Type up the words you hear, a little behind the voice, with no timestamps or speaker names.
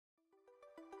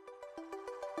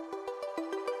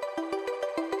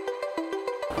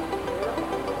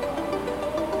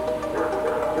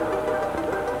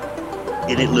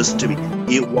It didn't listen to me.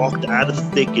 It walked out of the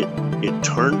thicket. It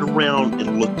turned around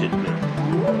and looked at me.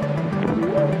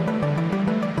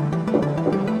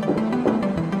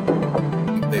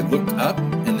 They looked up,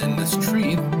 and in this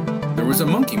tree, there was a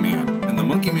monkey man. And the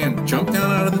monkey man jumped down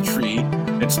out of the tree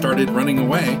and started running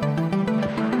away.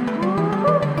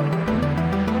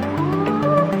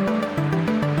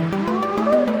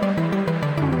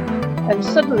 And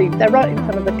suddenly they're right in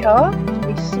front of the car.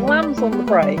 He slams on the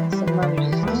brakes and manages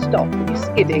to stop, and he's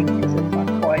skidding because it's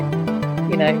like quite,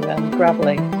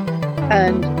 gravelly.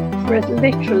 And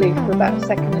literally for about a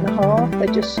second and a half, they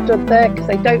just stood there because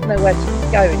they don't know where to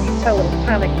go, and you tell them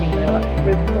panicking. They're like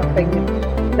rip-flapping,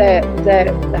 and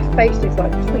their face is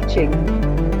like twitching.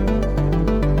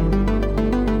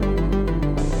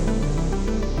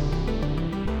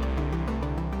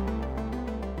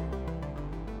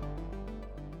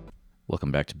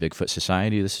 Welcome back to Bigfoot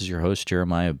Society. This is your host,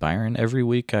 Jeremiah Byron. Every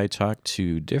week I talk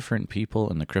to different people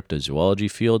in the cryptozoology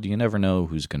field. You never know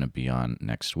who's going to be on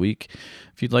next week.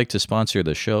 If you'd like to sponsor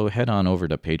the show, head on over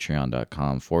to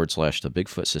patreon.com/The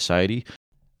Bigfoot Society.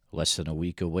 Less than a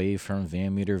week away from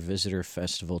Van Meter Visitor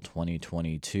Festival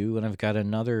 2022, and I've got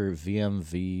another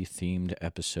VMV-themed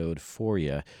episode for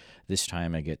you. This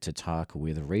time I get to talk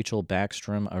with Rachel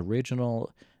Backstrom,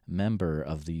 original member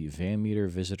of the Van Meter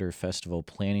Visitor Festival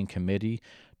Planning Committee.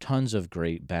 Tons of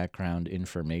great background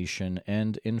information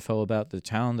and info about the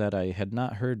town that I had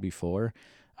not heard before.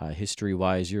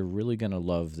 History-wise, you're really going to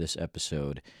love this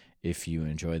episode if you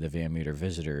enjoy the Van Meter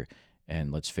Visitor.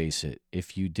 And let's face it,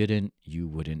 if you didn't, you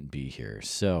wouldn't be here.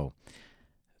 So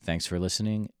thanks for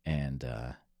listening, and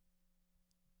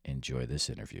enjoy this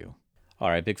interview. All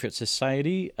right, Bigfoot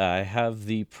Society, I have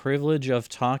the privilege of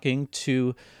talking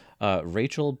to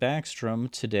Rachel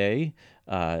Backstrom today,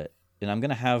 and I'm going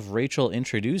to have Rachel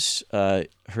introduce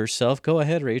herself. Go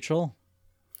ahead, Rachel.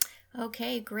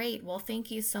 Okay, great. Well,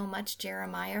 thank you so much,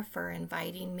 Jeremiah, for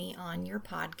inviting me on your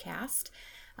podcast.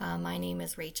 My name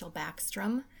is Rachel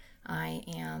Backstrom. I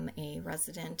am a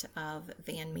resident of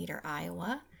Van Meter,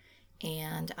 Iowa,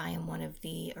 and I am one of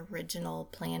the original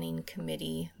planning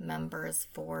committee members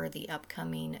for the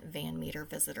upcoming Van Meter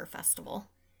Visitor Festival.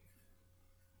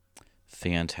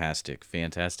 Fantastic.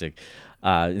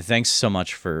 Thanks so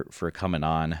much for coming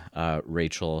on,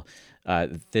 Rachel.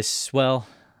 I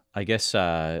guess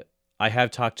I have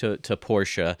talked to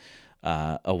Portia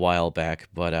a while back,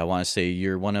 but I want to say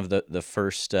you're one of the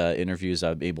first interviews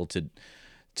I'm able to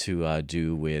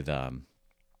do with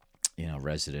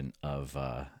resident of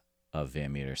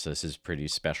Van Meter. So this is pretty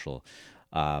special.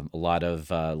 A lot of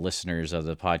listeners of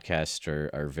the podcast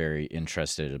are very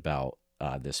interested about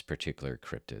this particular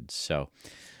cryptid. So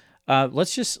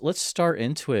let's start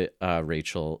into it,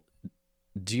 Rachel.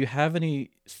 Do you have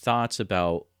any thoughts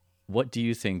about what do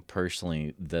you think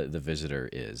personally the visitor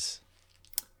is?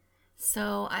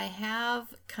 So I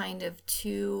have kind of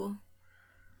two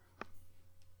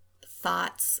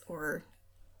thoughts or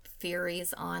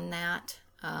theories on that.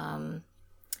 I'm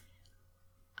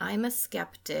a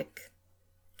skeptic,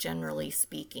 generally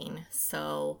speaking,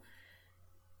 so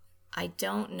I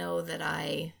don't know that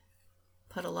I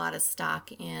put a lot of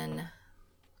stock in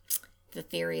the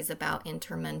theories about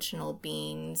interdimensional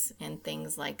beings and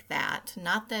things like that.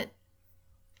 Not that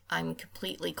I'm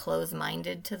completely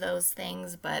closed-minded to those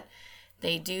things, but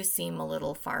they do seem a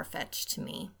little far-fetched to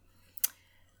me.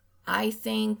 I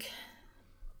think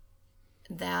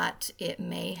that it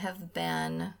may have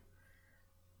been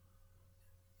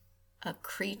a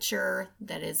creature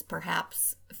that is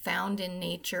perhaps found in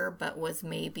nature, but was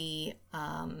maybe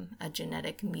a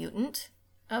genetic mutant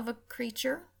of a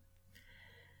creature.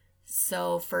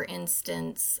 So, for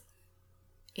instance,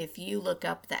 if you look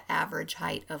up the average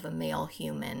height of a male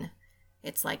human,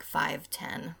 it's like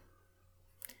 5'10".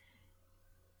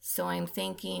 So I'm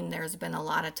thinking there's been a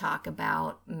lot of talk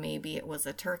about maybe it was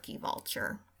a turkey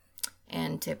vulture.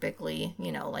 And typically,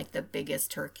 like the biggest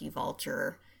turkey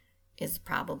vulture is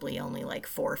probably only like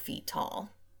 4 feet tall.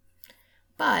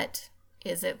 But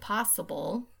is it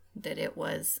possible that it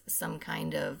was some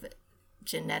kind of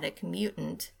genetic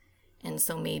mutant, and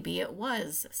so maybe it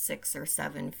was 6 or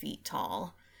 7 feet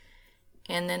tall?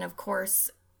 And then, of course,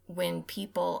 when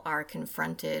people are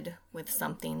confronted with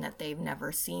something that they've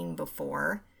never seen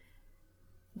before,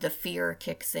 the fear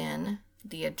kicks in,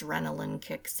 the adrenaline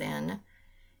kicks in,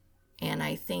 and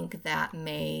I think that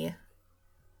may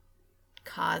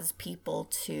cause people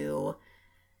to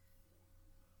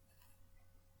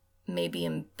maybe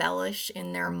embellish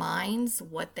in their minds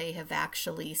what they have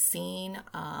actually seen.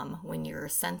 When your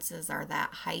senses are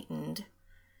that heightened,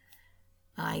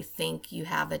 I think you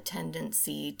have a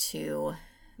tendency to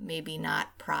maybe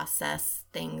not process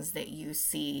things that you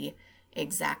see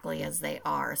exactly as they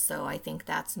are. So I think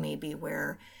that's maybe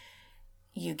where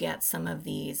you get some of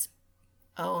these,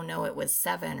 oh no, it was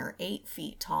 7 or 8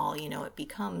 feet tall. You know, it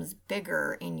becomes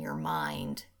bigger in your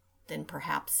mind than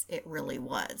perhaps it really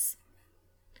was,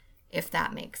 if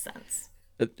that makes sense.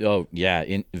 Oh yeah,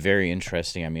 very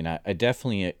interesting. I mean, I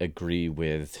definitely agree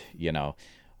with, you know,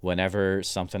 whenever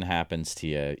something happens to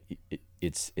you,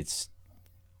 it's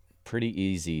pretty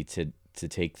easy to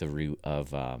take the route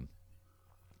of,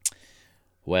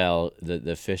 well,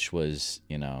 the fish was,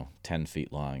 you know, 10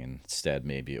 feet long, and instead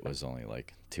maybe it was only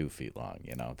like 2 feet long,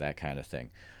 you know, that kind of thing.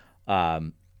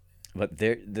 But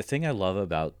the thing I love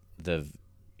about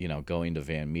you know, going to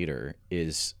Van Meter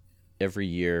is every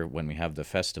year when we have the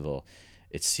festival,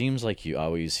 it seems like you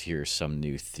always hear some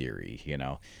new theory, you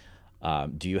know.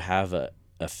 Do you have a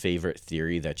favorite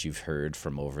theory that you've heard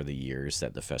from over the years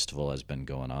that the festival has been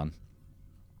going on?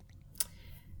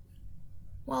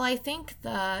 Well, I think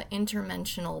the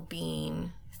interdimensional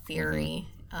being theory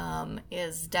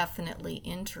is definitely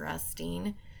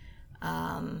interesting.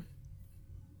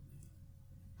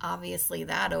 Obviously,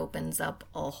 that opens up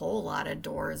a whole lot of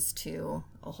doors to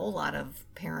a whole lot of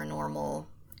paranormal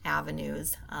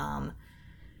avenues.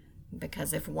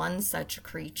 Because if one such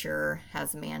creature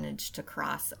has managed to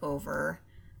cross over,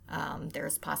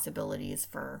 there's possibilities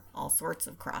for all sorts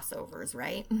of crossovers,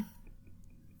 right?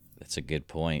 That's a good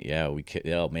point. Yeah, we could.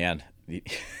 Oh man,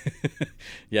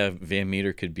 yeah, Van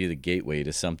Meter could be the gateway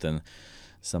to something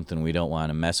we don't want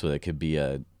to mess with. It could be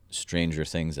a Stranger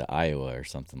Things at Iowa or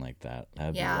something like that.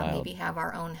 That'd be wild. Maybe have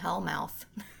our own Hellmouth.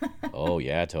 Oh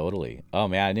yeah, totally. Oh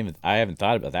man, I haven't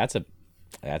thought about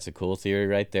that's a cool theory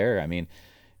right there. I mean,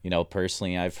 you know,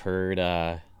 personally, I've heard.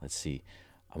 Let's see,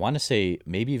 I want to say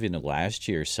maybe even last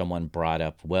year someone brought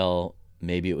up, well,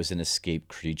 maybe it was an escaped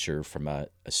creature from a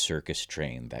circus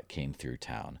train that came through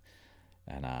town,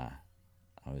 and I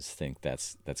always think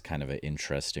that's kind of an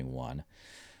interesting one.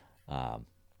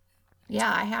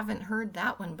 Yeah, I haven't heard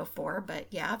that one before, but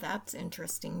yeah, that's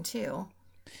interesting too.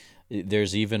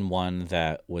 There's even one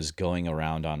that was going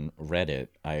around on Reddit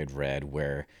I had read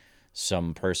where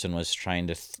some person was trying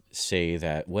to say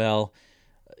that, well,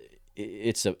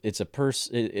 it's a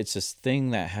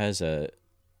thing that has a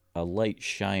light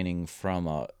shining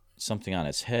from something on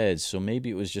its head, so maybe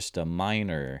it was just a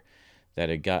miner that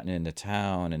had gotten into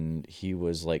town and he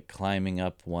was like climbing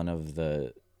up one of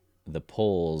the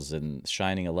poles and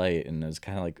shining a light, and it was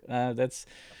kind of like, that's,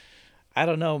 I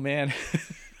don't know, man.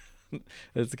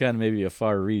 It's kind of maybe a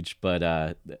far reach,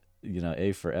 but you know,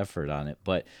 A for effort on it.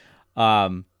 But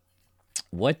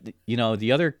what, you know,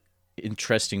 the other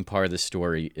interesting part of the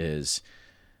story is,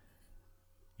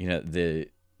 you know, the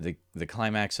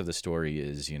climax of the story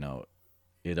is, you know,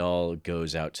 it all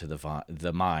goes out to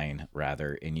the mine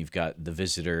rather, and you've got the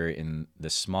visitor and the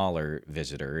smaller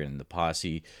visitor, and the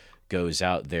posse goes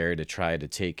out there to try to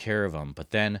take care of them,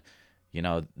 but then, you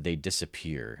know, they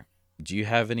disappear. Do you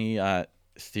have any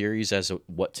theories as to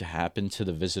what to happen to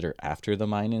the visitor after the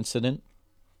mine incident?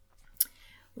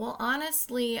 Well,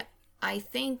 honestly, I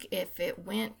think if it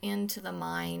went into the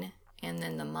mine and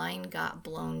then the mine got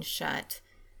blown shut,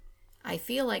 I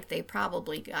feel like they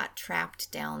probably got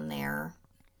trapped down there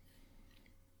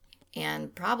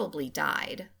and probably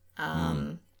died.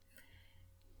 You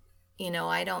know,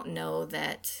 I don't know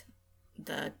that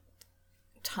the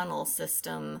tunnel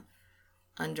system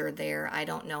under there, I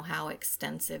don't know how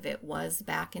extensive it was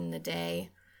back in the day,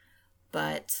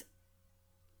 but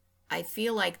I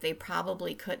feel like they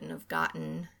probably couldn't have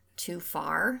gotten too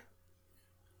far.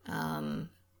 And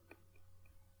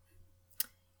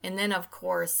then, of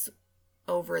course,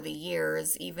 over the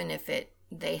years, even if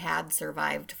they had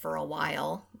survived for a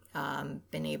while,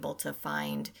 been able to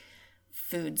find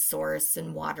food source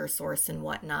and water source and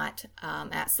whatnot,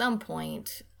 at some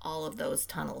point, all of those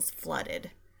tunnels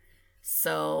flooded.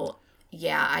 So,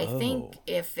 yeah, I think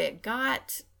if it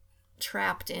got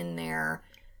trapped in there,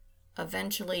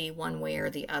 eventually, one way or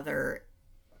the other,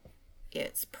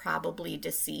 it's probably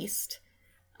deceased.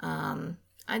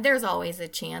 There's always a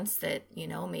chance that, you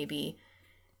know, maybe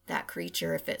that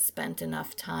creature, if it spent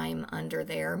enough time under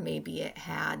there, maybe it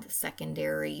had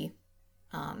secondary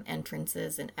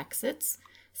entrances and exits.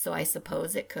 So I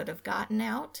suppose it could have gotten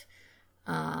out.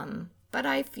 But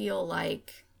I feel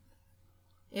like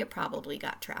it probably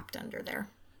got trapped under there.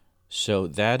 So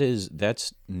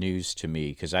that's news to me,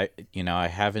 because I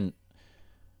haven't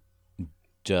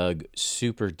dug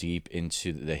super deep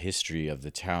into the history of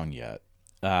the town yet.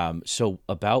 So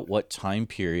about what time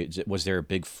period was there a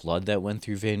big flood that went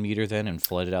through Van Meter then and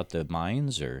flooded out the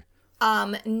mines, or?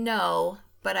 No,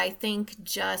 but I think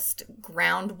just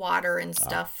groundwater and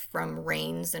stuff from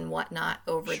rains and whatnot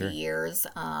over Sure. the years.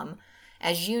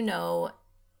 as you know,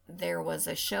 there was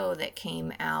a show that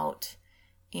came out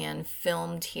and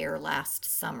filmed here last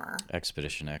summer.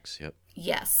 Expedition X, yep.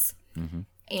 Yes. Mm-hmm.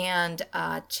 And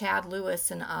Chad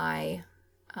Lewis and I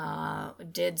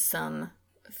did some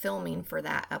filming for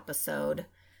that episode.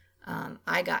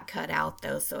 I got cut out,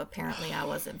 though, so apparently I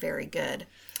wasn't very good.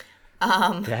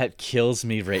 That kills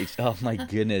me, Rachel. Oh, my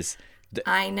goodness.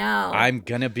 I know. I'm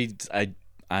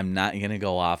not going to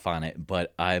go off on it,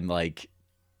 but I'm like,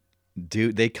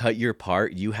 dude, they cut your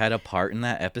part. You had a part in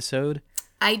that episode?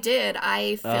 I did.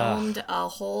 I filmed a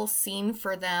whole scene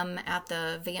for them at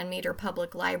the Van Meter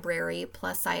Public Library.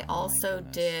 Plus, I also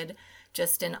did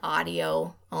just an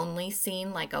audio only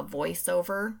scene, like a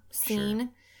voiceover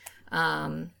scene.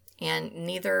 Sure. And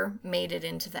neither made it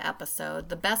into the episode.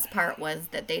 The best part was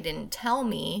that they didn't tell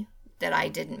me that I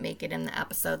didn't make it in the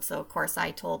episode. So, of course,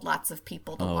 I told lots of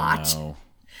people to watch. No.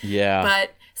 Yeah.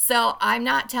 But so I'm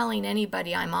not telling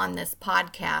anybody I'm on this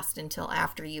podcast until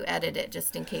after you edit it,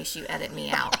 just in case you edit me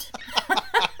out.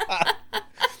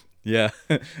 Yeah.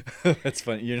 That's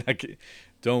funny. You're not.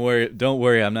 Don't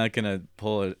worry. I'm not gonna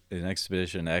pull an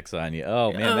Expedition X on you.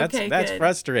 Oh man, Okay, that's good.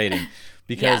 frustrating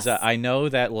because Yes. I know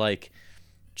that like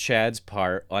Chad's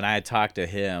part. When I talked to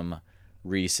him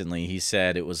recently, he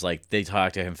said it was like they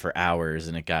talked to him for hours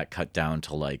and it got cut down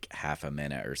to like half a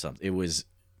minute or something. It was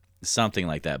something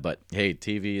like that. But hey,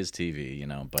 TV is TV, you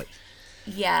know. But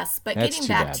Yes, but That's getting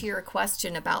too back bad. to your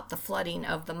question about the flooding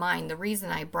of the mine, the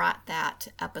reason I brought that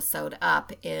episode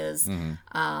up is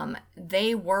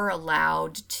they were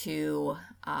allowed to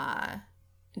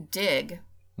dig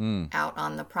out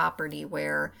on the property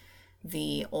where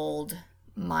the old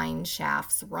mine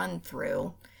shafts run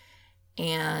through.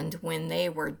 And when they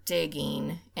were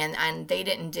digging, and they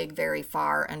didn't dig very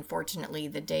far, unfortunately,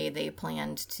 the day they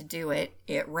planned to do it,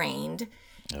 it rained.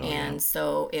 And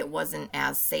so it wasn't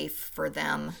as safe for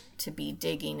them to be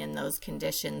digging in those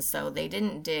conditions. So they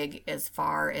didn't dig as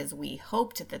far as we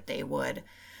hoped that they would.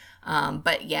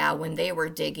 But yeah, when they were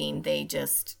digging, they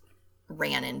just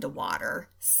ran into water.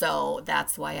 So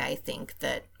that's why I think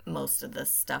that most of the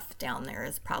stuff down there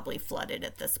is probably flooded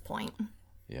at this point.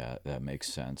 yeah, that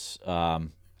makes sense.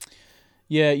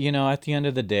 Yeah, you know, at the end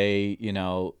of the day, you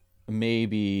know,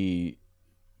 maybe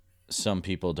some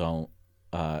people don't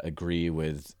agree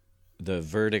with the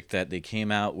verdict that they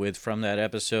came out with from that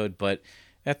episode, but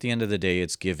at the end of the day,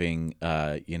 it's giving,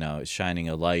 you know, it's shining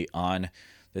a light on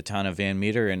the town of Van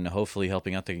Meter and hopefully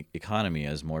helping out the economy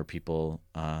as more people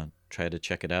try to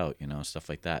check it out, you know, stuff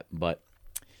like that. But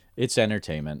it's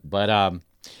entertainment. But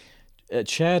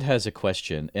Chad has a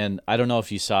question, and I don't know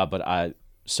if you saw, but I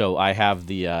have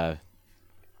the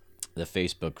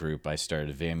Facebook group I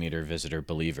started, Van Meter Visitor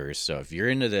Believers. So if you're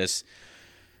into this,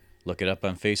 look it up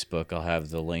on Facebook. I'll have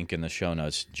the link in the show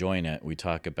notes. Join it. We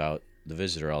talk about the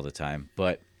visitor all the time.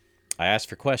 But I asked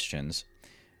for questions,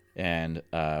 and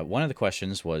one of the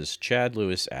questions was Chad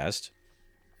Lewis asked,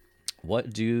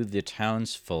 "What do the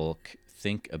townsfolk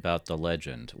think about the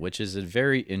legend?" Which is a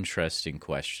very interesting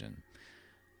question.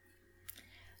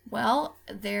 Well,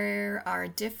 there are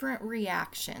different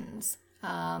reactions.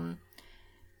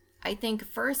 I think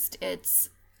first it's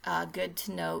good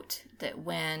to note that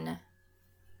when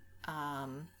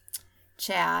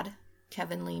Chad,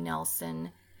 Kevin Lee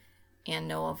Nelson, and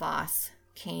Noah Voss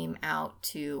came out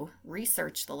to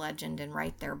research the legend and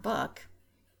write their book,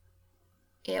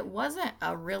 it wasn't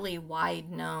a really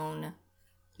wide-known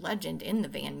legend in the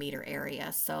Van Meter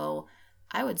area, so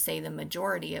I would say the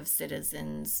majority of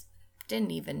citizens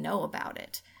didn't even know about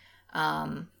it.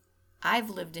 I've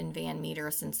lived in Van Meter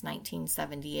since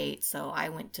 1978, so I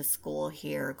went to school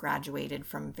here, graduated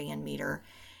from Van Meter,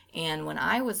 and when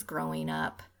I was growing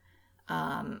up,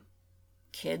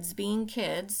 kids being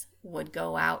kids would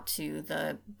go out to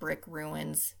the brick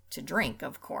ruins to drink,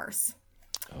 of course.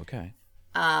 Okay.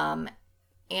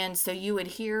 And so you would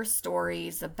hear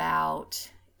stories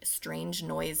about strange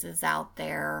noises out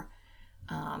there,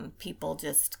 people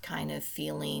just kind of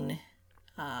feeling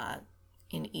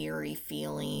an eerie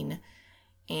feeling,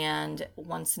 and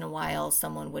once in a while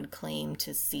someone would claim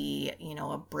to see, you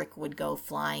know, a brick would go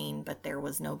flying, but there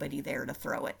was nobody there to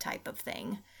throw it, type of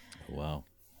thing. Wow.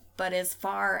 But as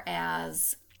far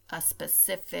as a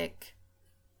specific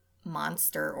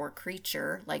monster or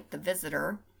creature like the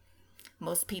visitor,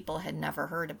 most people had never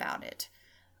heard about it.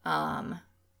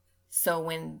 So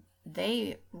when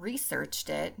they researched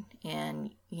it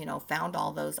and, you know, found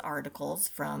all those articles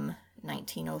from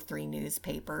 1903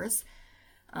 newspapers,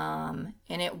 and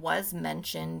it was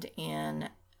mentioned in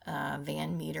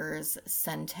Van Meter's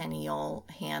Centennial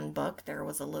Handbook. There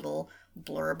was a little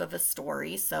blurb of a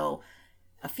story, so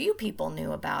a few people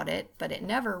knew about it, but it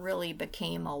never really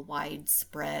became a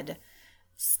widespread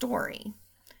story.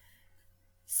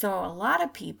 So a lot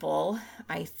of people,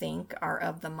 I think, are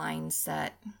of the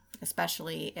mindset,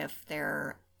 especially if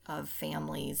they're of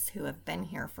families who have been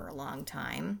here for a long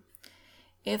time,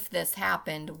 if this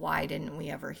happened, why didn't we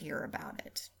ever hear about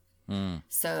it?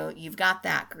 So you've got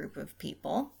that group of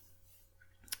people.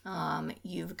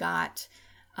 You've got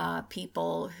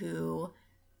people who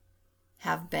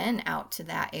have been out to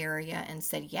that area and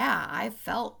said, yeah, I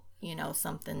felt,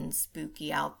 something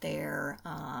spooky out there.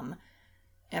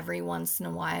 Every once in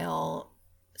a while,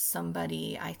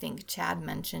 somebody, I think Chad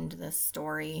mentioned this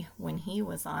story when he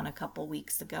was on a couple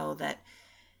weeks ago, that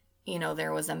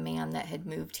there was a man that had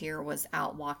moved here, was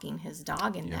out walking his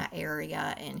dog in that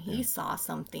area, and he saw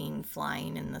something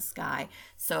flying in the sky.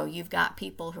 So you've got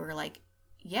people who are like,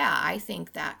 yeah, I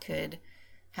think that could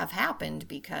have happened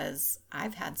because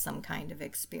I've had some kind of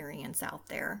experience out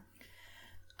there.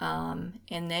 And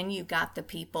then you've got the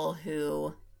people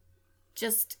who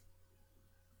just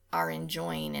are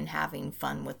enjoying and having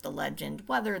fun with the legend,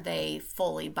 whether they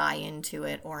fully buy into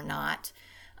it or not.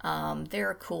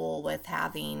 They're cool with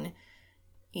having,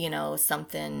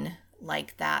 something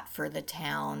like that for the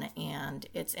town, and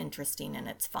it's interesting and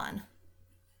it's fun.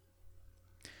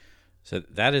 So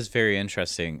that is very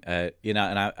interesting. And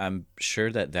I'm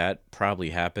sure that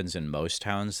probably happens in most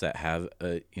towns that have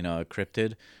a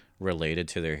cryptid related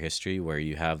to their history, where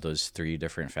you have those three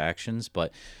different factions.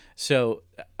 But so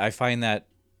I find that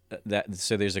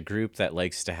so there's a group that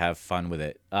likes to have fun with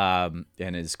it, and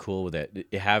is cool with it. Do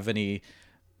you have any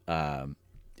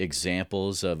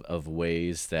examples of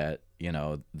ways that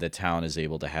the town is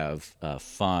able to have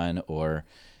fun or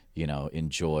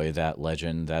enjoy that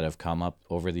legend that have come up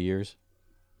over the years?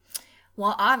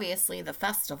 Well, obviously the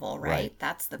festival, right?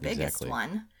 That's the biggest Exactly.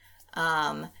 one.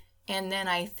 And then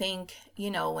I think,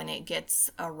 when it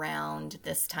gets around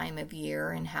this time of year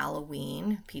and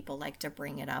Halloween, people like to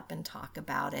bring it up and talk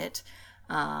about it.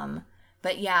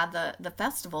 But yeah, the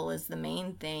festival is the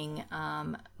main thing.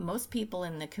 Most people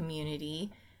in the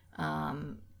community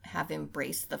have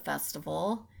embraced the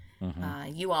festival.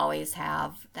 You always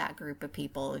have that group of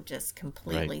people who just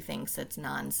completely thinks it's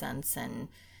nonsense, and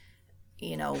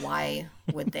why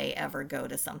would they ever go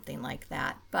to something like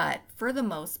that? But for the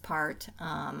most part,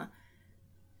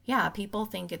 people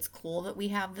think it's cool that we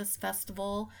have this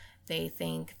festival. They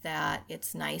think that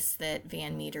it's nice that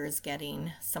Van Meter is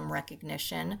getting some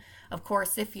recognition. Of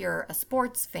course, if you're a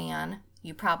sports fan,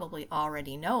 you probably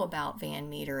already know about Van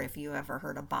Meter if you ever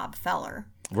heard of Bob Feller.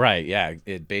 Right, yeah,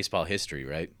 baseball history,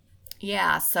 right?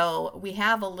 Yeah, so we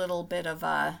have a little bit of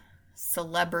a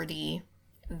celebrity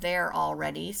there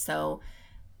already, so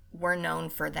we're known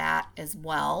for that as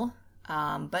well.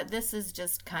 But this is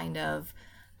just kind of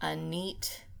a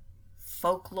neat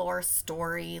folklore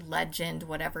story, legend,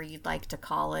 whatever you'd like to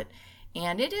call it.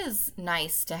 And it is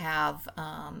nice to have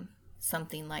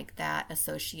something like that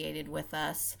associated with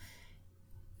us.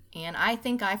 And I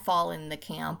think I fall in the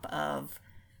camp of,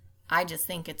 I just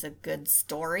think it's a good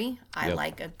story. I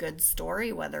like a good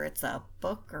story, whether it's a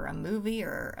book or a movie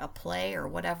or a play or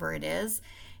whatever it is.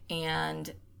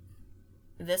 And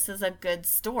this is a good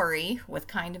story with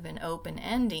kind of an open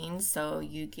ending, so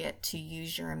you get to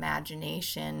use your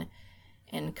imagination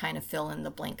and kind of fill in the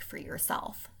blank for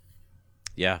yourself.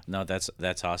 Yeah, no,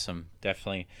 that's awesome.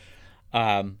 Definitely.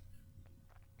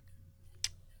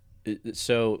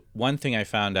 So one thing I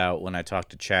found out when I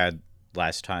talked to Chad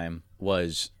last time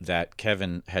was that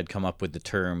Kevin had come up with the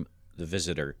term "the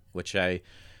visitor," which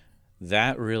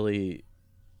that really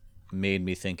made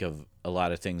me think of a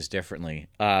lot of things differently.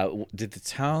 Did the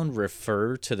town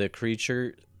refer to the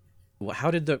creature?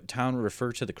 How did the town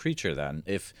refer to the creature then,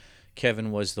 if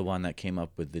Kevin was the one that came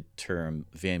up with the term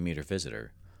Van Meter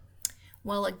visitor?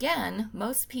 Well, again,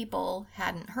 most people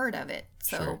hadn't heard of it,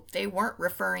 so Sure. they weren't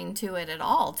referring to it at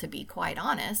all, to be quite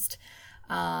honest.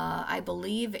 I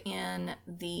believe in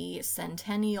the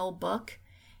Centennial book,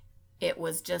 it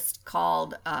was just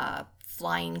called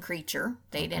Flying Creature.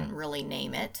 They didn't really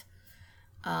name it.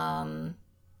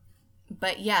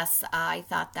 But yes, I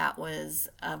thought that was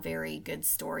a very good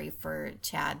story for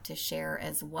Chad to share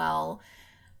as well.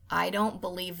 I don't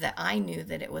believe that I knew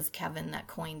that it was Kevin that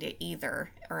coined it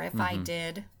either. Or if I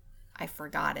did, I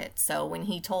forgot it. So when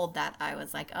he told that, I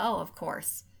was like, oh, of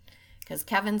course. Because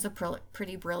Kevin's a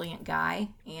pretty brilliant guy,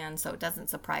 and so it doesn't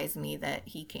surprise me that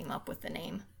he came up with the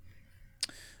name.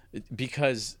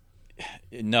 Because,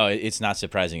 no, it's not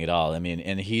surprising at all. I mean,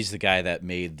 and he's the guy that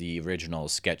made the original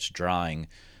sketch drawing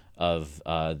of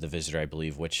the visitor, I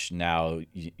believe, which now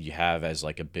you have as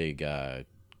like a big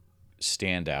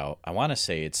stand out. I want to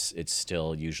say it's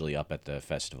still usually up at the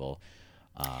festival.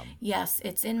 Yes,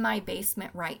 it's in my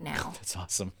basement right now. That's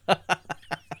awesome.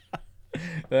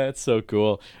 That's so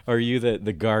cool. Are you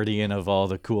the guardian of all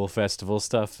the cool festival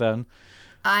stuff then?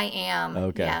 I am.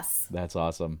 Okay. Yes. That's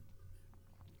awesome.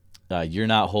 You're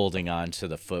not holding on to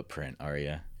the footprint, are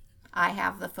you? I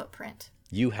have the footprint.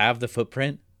 You have the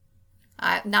footprint?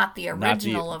 Not the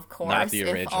original, of course, not the if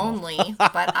original. only.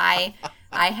 But I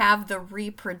have the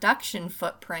reproduction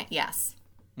footprint. Yes.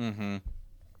 Mm-hmm.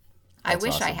 I That's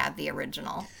wish I awesome. had the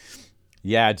original.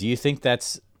 Yeah. Do you think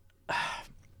that's?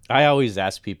 I always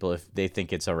ask people if they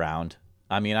think it's around.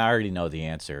 I mean, I already know the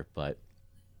answer, but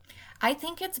I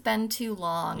think it's been too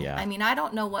long. Yeah. I mean, I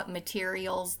don't know what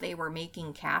materials they were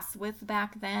making casts with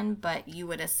back then, but you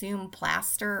would assume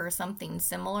plaster or something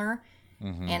similar.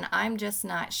 Mm-hmm. And I'm just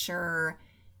not sure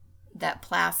that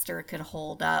plaster could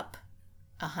hold up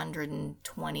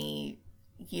 120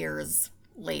 years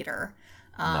later.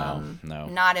 No,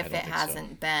 Not I if don't it think so.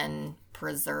 hasn't been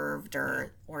preserved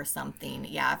or something.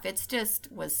 Yeah, if it's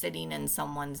just was sitting in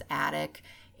someone's attic,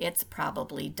 it's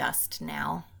probably dust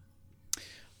now.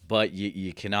 But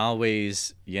you can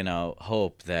always,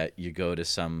 hope that you go to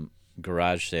some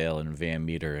garage sale in Van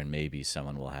Meter and maybe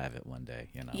someone will have it one day,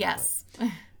 Yes. But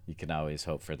you can always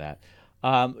hope for that.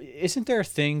 Isn't there a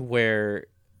thing where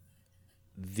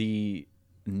the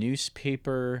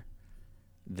newspaper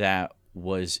that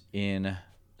was in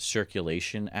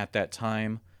circulation at that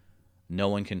time, no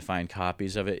one can find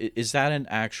copies of it? Is that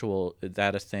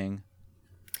a thing?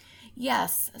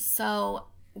 Yes. So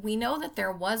we know that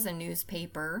there was a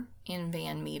newspaper in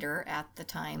Van Meter at the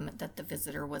time that the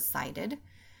visitor was sighted.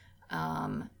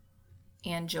 And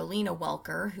Jolena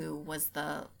Welker, who was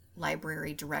the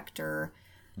library director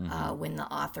when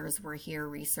the authors were here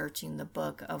researching the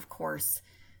book, of course,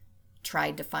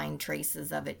 tried to find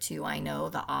traces of it too. I know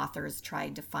the authors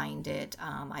tried to find it.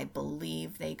 I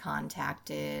believe they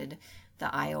contacted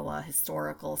the Iowa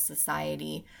Historical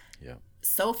Society. Yeah.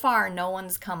 So far, no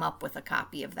one's come up with a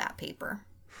copy of that paper.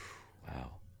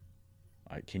 Wow.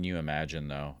 Can you imagine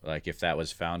though? Like if that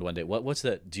was found one day, what's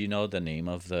that? Do you know the name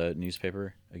of the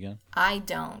newspaper again? I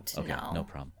don't Okay, know. no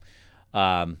problem.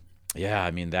 Yeah,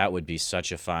 I mean that would be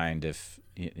such a find if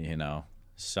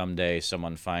someday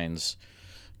someone finds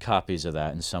copies of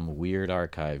that in some weird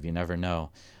archive. You never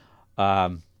know.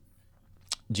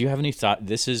 Do you have any thought?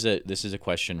 This is a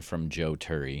question from Joe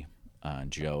Turry.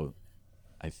 Joe,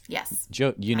 Yes.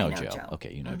 Joe, I know Joe. Joe.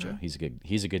 Okay, you know Joe. He's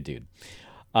a good dude.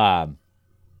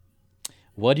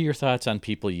 What are your thoughts on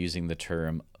people using the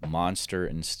term monster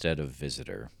instead of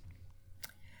visitor?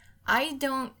 I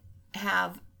don't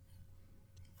have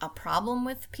a problem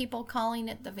with people calling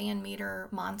it the Van Meter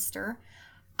monster.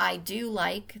 I do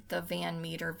like the Van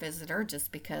Meter visitor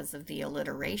just because of the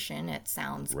alliteration. It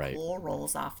sounds Right. cool,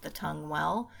 rolls off the tongue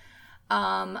well.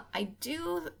 I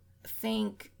do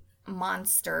think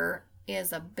monster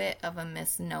is a bit of a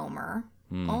misnomer,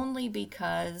 only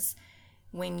because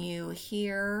when you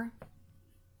hear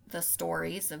the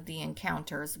stories of the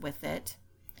encounters with it,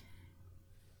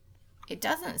 it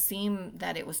doesn't seem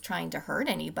that it was trying to hurt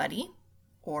anybody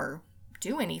or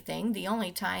do anything. The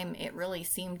only time it really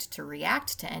seemed to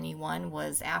react to anyone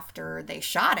was after they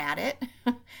shot at it,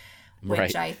 which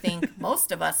Right. I think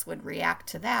most of us would react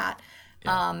to that.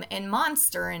 Yeah. And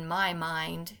monster, in my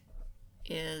mind,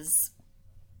 is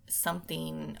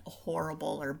something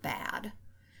horrible or bad.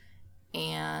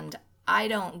 And I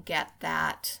don't get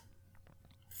that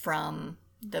from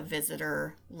the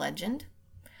visitor legend.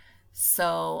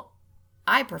 So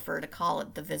I prefer to call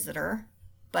it the visitor,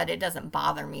 but it doesn't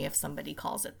bother me if somebody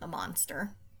calls it the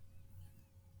monster.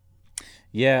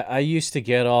 Yeah, I used to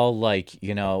get all like,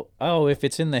 oh, if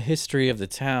it's in the history of the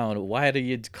town, why do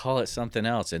you call it something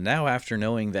else? And now after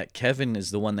knowing that Kevin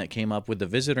is the one that came up with the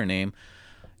visitor name,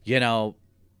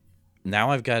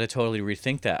 now I've got to totally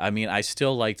rethink that. I mean, I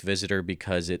still liked visitor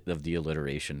because of the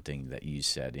alliteration thing that you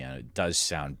said. It does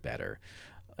sound better.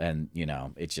 And,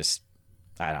 it just,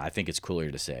 I think it's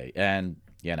cooler to say. And,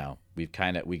 we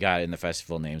got it in the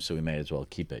festival name, so we may as well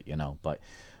keep it, But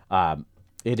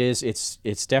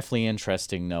it's definitely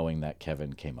interesting knowing that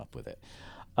Kevin came up with it.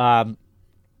 The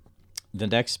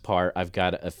next part, I've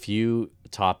got a few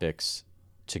topics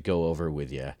to go over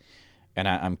with you. And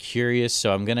I'm curious,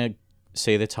 so I'm going to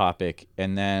say the topic,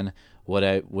 and then what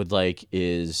I would like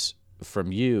is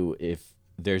from you if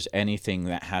there's anything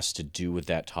that has to do with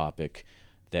that topic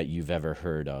that you've ever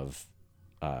heard of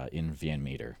in Van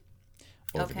Meter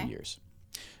over the years.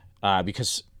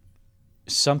 Because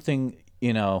something,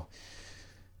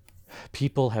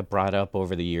 people have brought up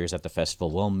over the years at the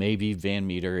festival, well, maybe Van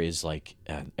Meter is like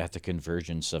at the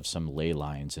convergence of some ley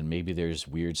lines, and maybe there's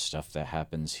weird stuff that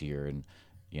happens here, and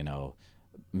you know,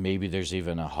 maybe there's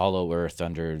even a hollow earth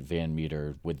under Van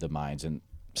Meter with the mines, and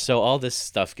so all this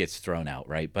stuff gets thrown out,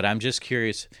 right? But I'm just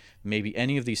curious, maybe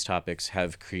any of these topics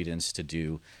have credence to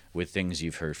do with things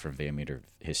you've heard from Van Meter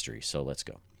history. So let's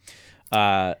go.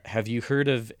 Have you heard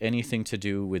of anything to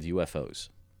do with UFOs?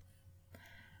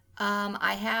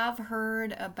 I have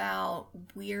heard about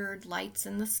weird lights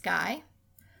in the sky.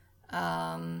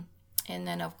 And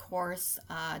then, of course,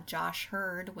 Josh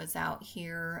Hurd was out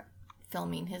here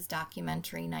filming his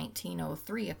documentary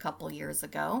 1903 a couple years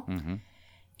ago. Mm-hmm.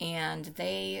 And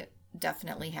they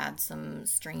definitely had some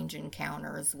strange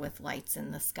encounters with lights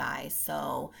in the sky.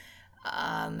 So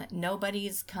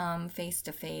nobody's come face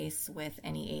to face with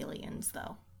any aliens,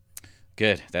 though.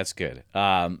 Good. That's good.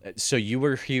 So you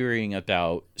were hearing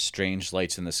about strange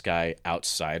lights in the sky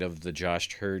outside of the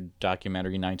Josh Hurd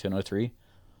documentary 1903?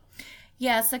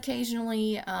 Yes,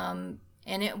 occasionally. And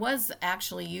it was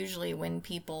actually usually when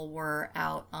people were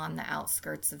out on the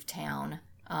outskirts of town.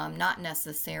 Not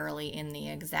necessarily in the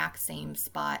exact same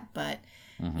spot, but,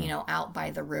 you know, out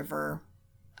by the river.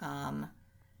 But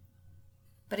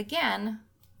again,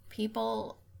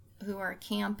 people who are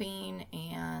camping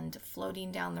and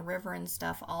floating down the river and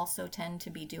stuff also tend to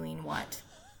be doing what?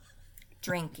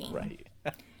 Drinking. Right.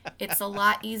 It's a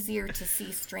lot easier to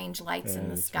see strange lights in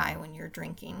the sky when you're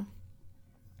drinking.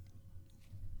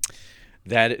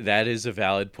 That is a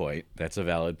valid point. That's a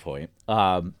valid point.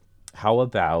 How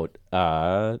about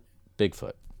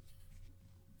Bigfoot?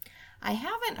 I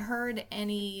haven't heard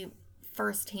any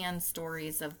firsthand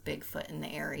stories of Bigfoot in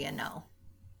the area, no.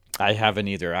 I haven't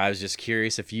either. I was just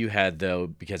curious if you had, though,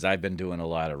 because I've been doing a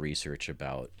lot of research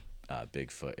about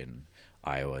Bigfoot in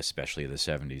Iowa, especially the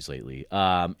 70s lately.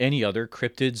 Any other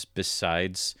cryptids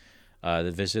besides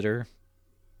the visitor?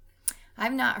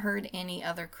 I've not heard any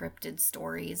other cryptid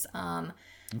stories.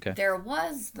 Okay. There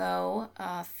was, though,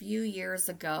 a few years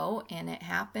ago, and it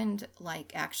happened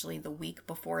like actually the week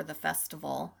before the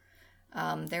festival.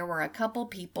 There were a couple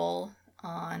people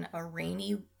on a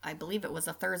rainy, I believe it was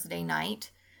a Thursday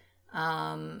night,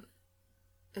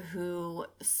 who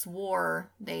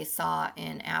swore they saw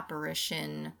an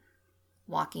apparition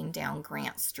walking down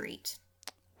Grant Street.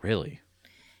 Really?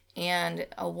 And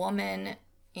a woman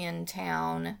in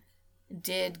town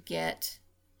did get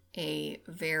a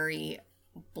very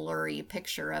blurry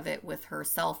picture of it with her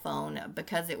cell phone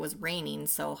because it was raining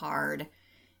so hard.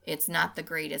 It's not the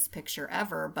greatest picture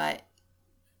ever, but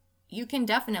you can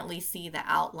definitely see the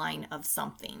outline of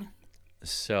something.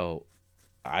 So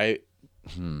I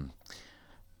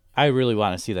really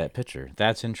want to see that picture.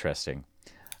 That's interesting.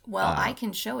 Well, I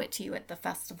can show it to you at the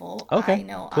festival. Okay, I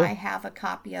know cool. I have a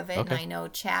copy of it, Okay. and I know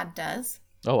Chad does.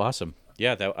 Oh, awesome.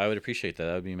 Yeah, I would appreciate that.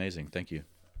 That would be amazing. Thank you.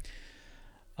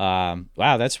 Wow,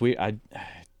 that's weird. I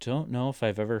don't know if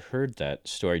I've ever heard that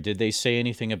story. Did they say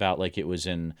anything about like it was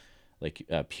in like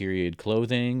period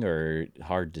clothing or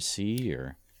hard to see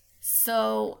or?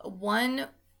 So one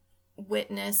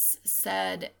witness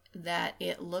said that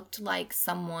it looked like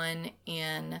someone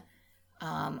in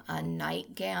a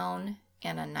nightgown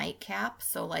and a nightcap.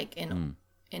 So like in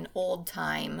old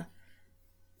time,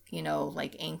 you know,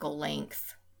 like ankle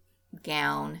length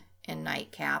gown and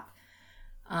nightcap.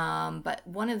 But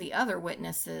one of the other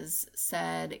witnesses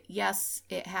said, yes,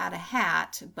 it had a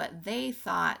hat, but they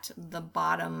thought the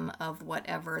bottom of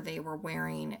whatever they were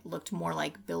wearing looked more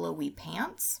like billowy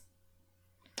pants.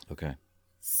 Okay.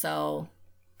 So,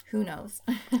 who knows?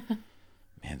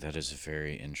 Man, that is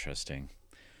very interesting.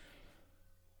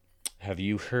 Have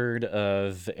you heard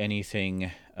of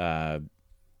anything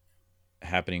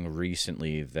happening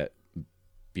recently that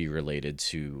be related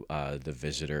to the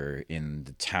visitor in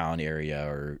the town area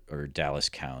or Dallas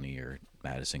County or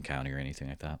Madison County or anything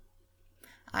like that?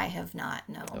 I have not,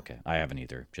 no. Okay, I haven't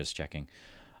either. Just checking.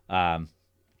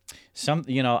 Some,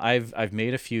 I've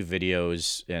made a few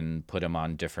videos and put them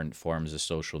on different forms of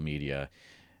social media,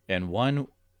 and one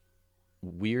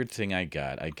weird thing I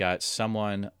got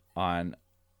someone on,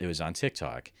 it was on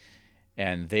TikTok,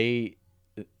 and it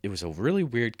was a really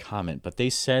weird comment, but they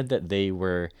said that they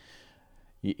were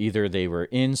either they were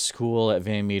in school at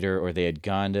Van Meter or they had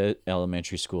gone to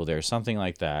elementary school there, something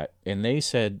like that, and they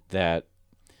said that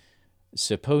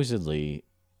supposedly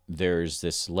there's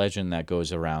this legend that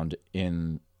goes around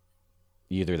in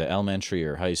either the elementary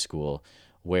or high school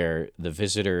where the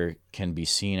visitor can be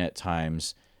seen at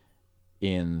times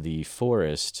in the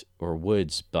forest or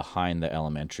woods behind the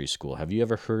elementary school. Have you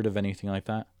ever heard of anything like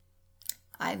that?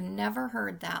 I've never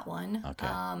heard that one. Okay.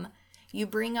 You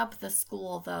bring up the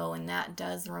school, though, and that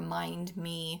does remind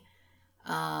me,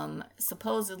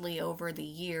 supposedly over the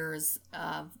years,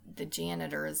 the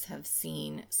janitors have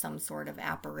seen some sort of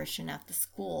apparition at the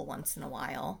school once in a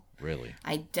while. Really?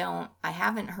 I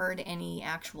haven't heard any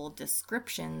actual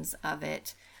descriptions of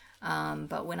it,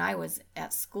 but when I was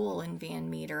at school in Van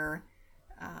Meter,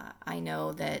 I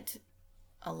know that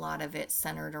a lot of it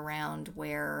centered around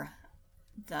where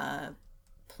the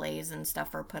plays and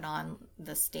stuff are put on,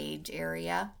 the stage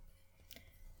area.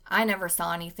 I never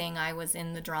saw anything. I was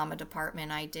in the drama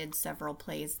department. I did several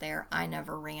plays there. I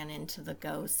never ran into the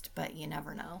ghost, but you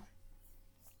never know.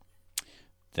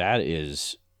 That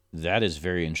is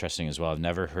very interesting as well. I've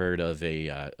never heard of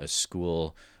a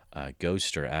school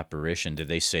ghost or apparition. Did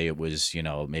they say it was,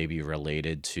 maybe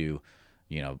related to,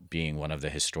 being one of the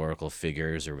historical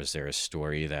figures, or was there a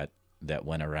story that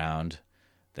went around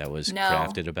that was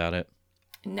crafted about it?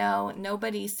 No,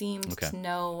 nobody seemed to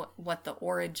know what the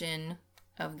origin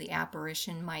of the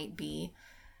apparition might be.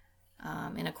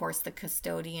 And of course, the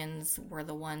custodians were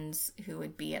the ones who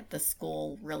would be at the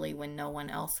school really when no one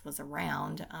else was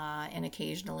around. And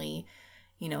occasionally,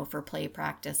 for play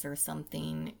practice or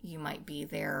something, you might be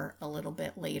there a little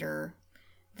bit later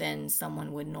than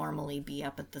someone would normally be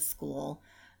up at the school.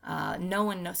 No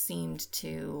one seemed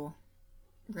to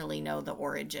really know the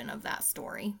origin of that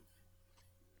story.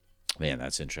 Man,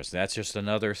 that's interesting. That's just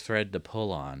another thread to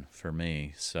pull on for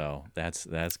me. So that's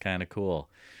kind of cool.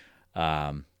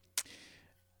 The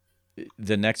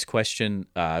next question,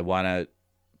 I want to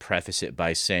preface it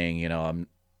by saying, I'm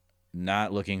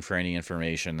not looking for any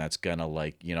information that's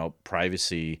gonna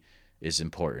privacy is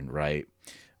important, right?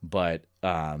 But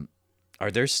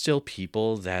are there still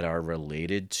people that are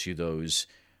related to those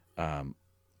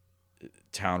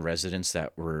town residents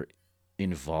that were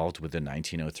involved with the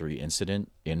 1903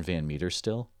 incident in Van Meter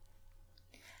still?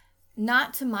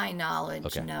 Not to my knowledge,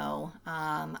 okay. No.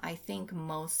 I think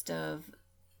most of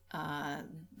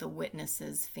the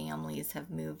witnesses' families have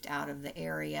moved out of the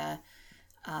area.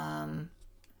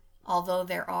 Although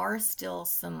there are still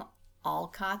some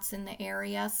Alcotts in the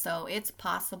area, so it's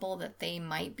possible that they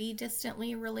might be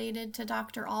distantly related to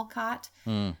Dr. Alcott.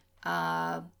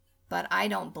 But I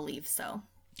don't believe so.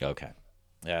 Okay.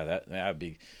 Yeah, that'd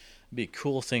be a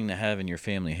cool thing to have in your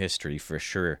family history for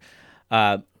sure.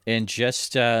 And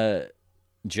just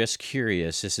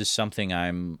curious, this is something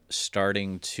I'm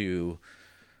starting to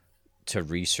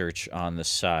research on the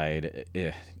side.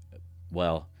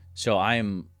 Well, so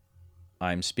I'm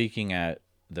speaking at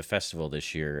the festival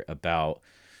this year about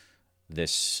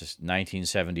this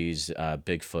 1970s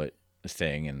Bigfoot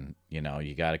thing, and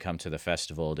you got to come to the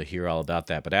festival to hear all about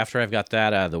that. But after I've got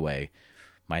that out of the way,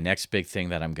 my next big thing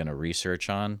that I'm going to research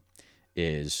on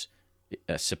is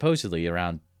supposedly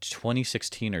around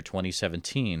 2016 or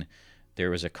 2017, there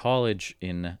was a college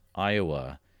in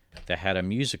Iowa that had a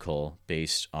musical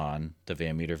based on the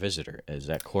Van Meter Visitor. Is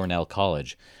that Cornell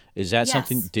College? Is that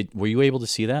something? Were you able to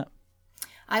see that?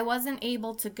 I wasn't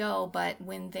able to go, but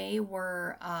when they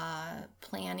were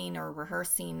planning or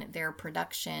rehearsing their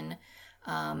production,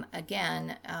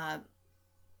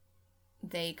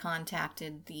 they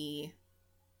contacted the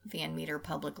Van Meter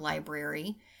Public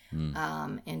Library,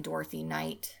 and Dorothy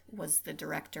Knight was the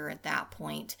director at that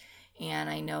point. And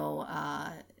I know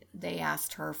they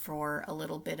asked her for a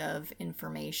little bit of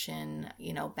information,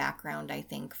 background, I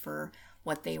think, for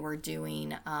what they were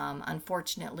doing.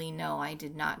 Unfortunately, no, I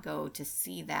did not go to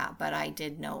see that, but I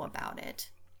did know about it.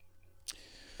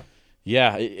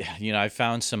 Yeah, I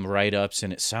found some write-ups,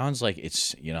 and it sounds like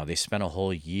it's, they spent a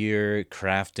whole year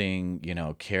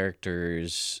crafting,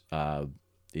 characters.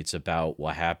 It's about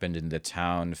what happened in the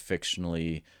town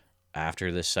fictionally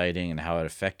after the sighting and how it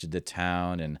affected the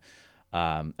town. And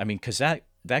because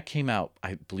that came out,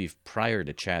 I believe, prior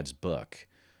to Chad's book.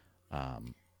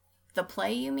 The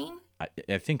play, you mean?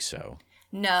 I think so.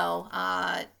 No.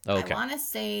 Okay. I want to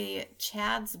say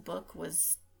Chad's book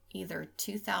was either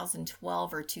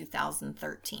 2012 or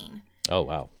 2013. Oh,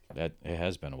 wow. It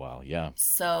has been a while, yeah.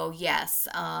 So, yes,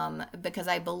 because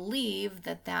I believe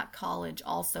that college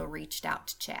also reached out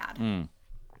to Chad.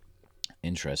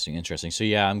 Interesting. So,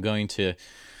 yeah, I'm going to,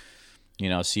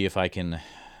 see if I can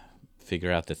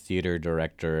figure out the theater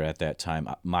director at that time.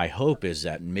 My hope is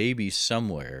that maybe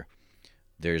somewhere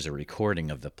there's a recording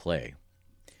of the play.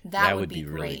 That would be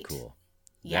really great. cool.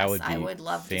 Yes, that would be I would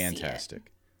love fantastic.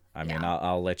 To see it. I mean,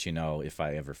 I'll let you know if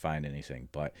I ever find anything,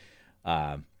 but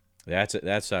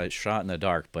that's a shot in the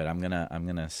dark. But I'm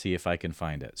gonna see if I can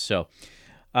find it. So,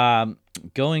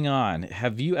 going on,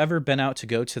 have you ever been out to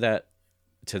go to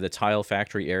the tile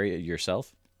factory area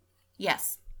yourself?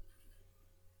 Yes.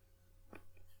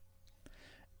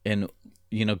 And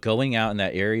going out in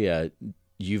that area,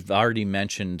 you've already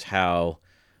mentioned how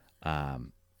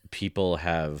people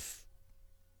have,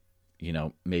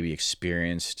 maybe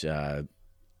experienced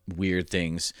weird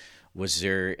things. Was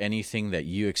there anything that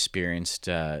you experienced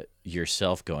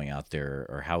yourself going out there,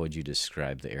 or how would you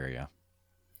describe the area?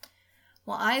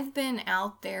 Well, I've been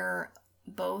out there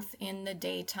both in the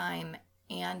daytime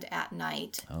and at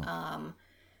night. Oh.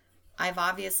 I've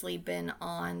obviously been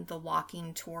on the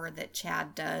walking tour that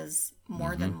Chad does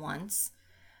more than once.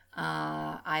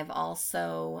 I've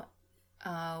also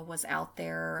was out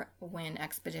there when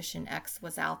Expedition X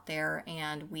was out there,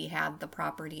 and we had the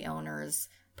property owner's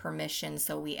permission,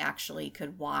 so we actually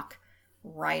could walk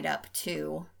right up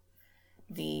to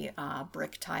the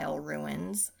brick tile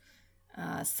ruins.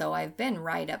 So I've been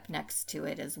right up next to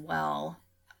it as well.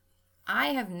 I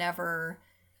have never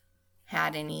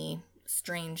had any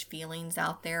strange feelings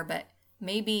out there, but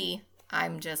maybe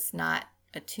I'm just not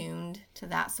attuned to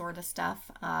that sort of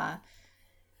stuff.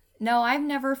 No, I've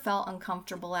never felt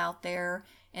uncomfortable out there,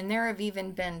 and there have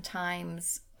even been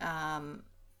times on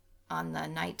the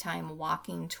nighttime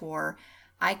walking tour,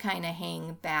 I kind of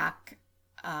hang back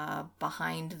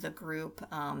behind the group.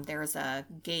 There's a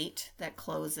gate that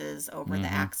closes over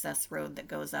the access road that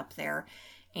goes up there,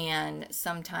 and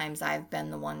sometimes I've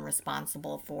been the one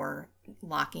responsible for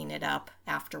locking it up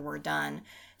after we're done.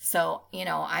 So,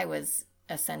 I was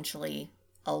essentially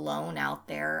alone out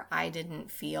there. I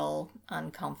didn't feel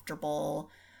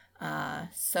uncomfortable.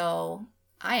 So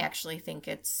I actually think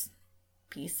it's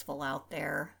peaceful out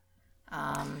there.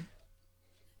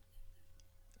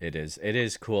 It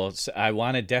is cool. So I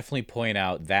want to definitely point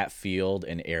out that field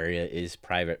and area is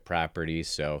private property.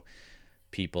 So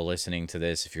people listening to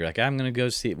this, if you're like, I'm going to go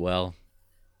see it, well,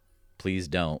 please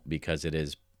don't, because it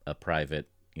is a private,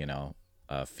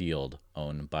 field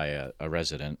owned by a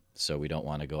resident. So we don't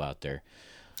want to go out there.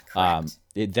 Correct.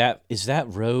 Is that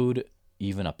road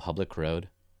even a public road?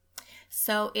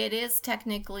 So it is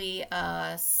technically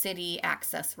a city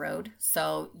access road.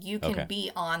 So you can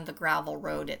be on the gravel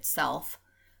road itself,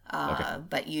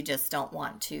 but you just don't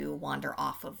want to wander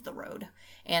off of the road.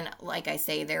 And like I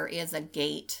say, there is a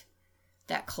gate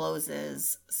that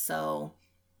closes. So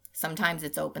sometimes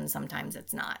it's open, sometimes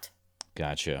it's not.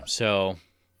 Gotcha. So,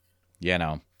 you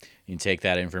can take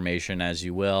that information as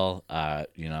you will.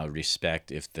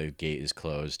 Respect if the gate is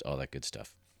closed, all that good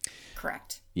stuff.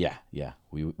 Correct. Yeah.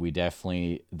 We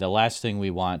definitely, the last thing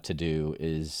we want to do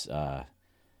is, have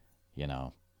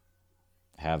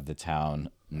the town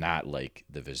not like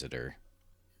the visitor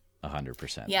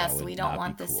 100%. Yes, we don't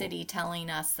want the city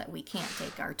telling us that we can't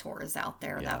take our tours out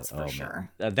there. Yeah, that's for sure.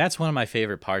 That's one of my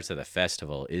favorite parts of the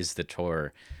festival is the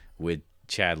tour with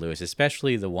Chad Lewis,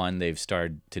 especially the one they've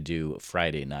started to do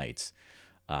Friday nights.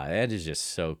 That is just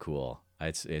so cool.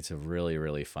 It's a really,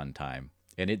 really fun time.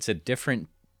 And it's different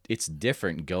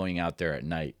going out there at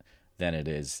night than it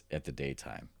is at the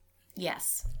daytime.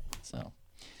 Yes. So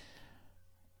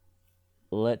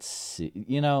let's see,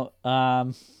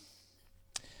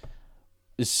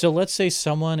 so let's say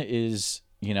someone is,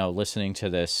 listening to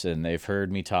this and they've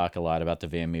heard me talk a lot about the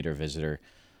Van Meter Visitor.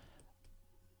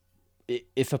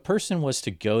 If a person was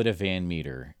to go to Van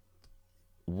Meter,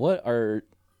 is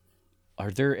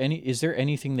there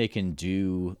anything they can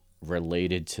do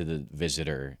related to the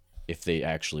visitor if they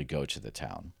actually go to the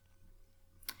town?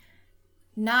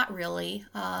 Not really.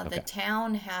 The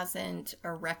town hasn't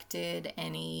erected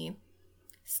any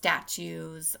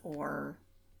statues or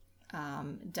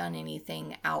done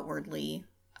anything outwardly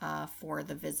for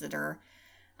the visitor.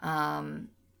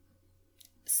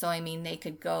 So, they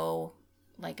could go,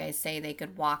 like I say, they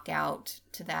could walk out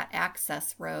to that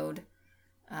access road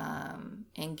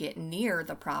and get near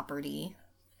the property.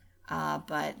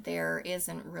 But there's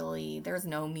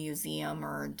no museum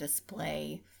or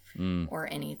display or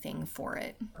anything for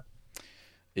it.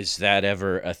 Is that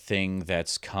ever a thing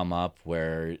that's come up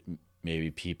where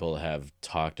maybe people have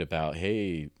talked about,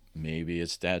 hey, maybe a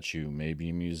statue, maybe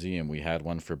a museum? We had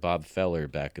one for Bob Feller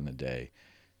back in the day.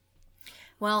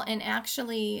 Well, and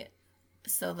actually,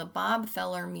 so the Bob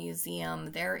Feller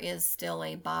Museum, there is still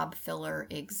a Bob Feller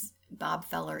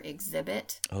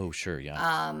exhibit. Oh, sure,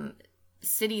 yeah.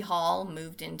 City Hall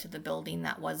moved into the building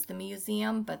that was the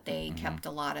museum, but they kept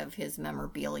a lot of his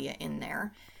memorabilia in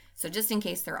there. So just in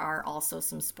case there are also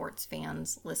some sports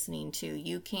fans listening too,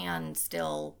 you can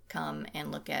still come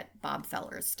and look at Bob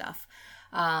Feller's stuff.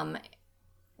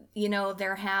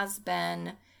 There has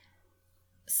been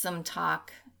some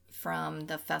talk from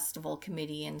the festival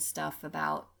committee and stuff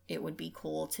about it would be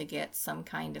cool to get some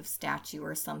kind of statue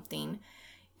or something.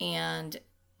 And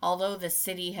although the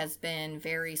city has been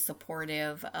very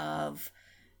supportive of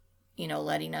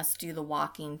letting us do the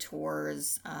walking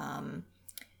tours.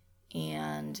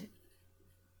 And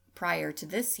prior to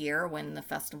this year, when the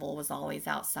festival was always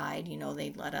outside,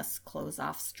 they'd let us close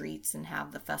off streets and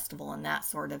have the festival and that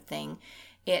sort of thing.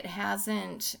 It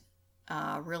hasn't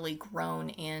really grown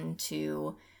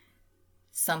into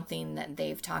something that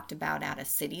they've talked about at a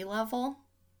city level.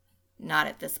 Not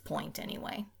at this point,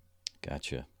 anyway.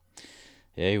 Gotcha.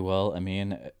 Hey, well, I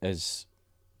mean, as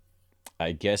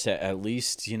I guess at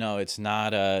least, it's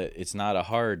not a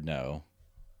hard no.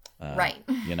 Right.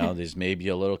 There's maybe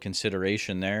a little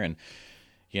consideration there. And,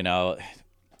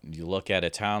 you look at a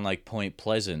town like Point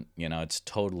Pleasant, it's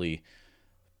totally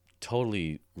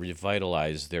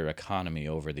revitalized their economy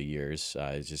over the years,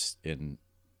 just in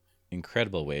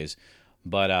incredible ways.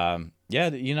 But,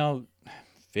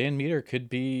 Van Meter could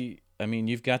be, I mean,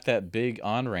 you've got that big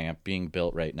on-ramp being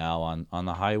built right now on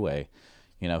the highway.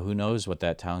 Who knows what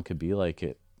that town could be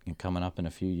like coming up in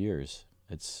a few years.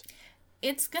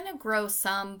 It's going to grow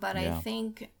some, but Yeah. I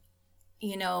think,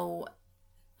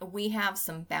 we have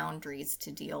some boundaries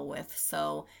to deal with.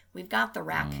 So we've got the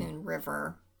Raccoon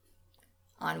River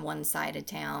on one side of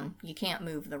town. You can't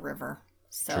move the river.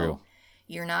 So True.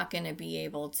 You're not going to be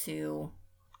able to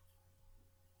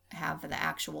have the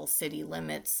actual city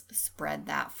limits spread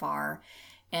that far.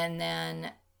 And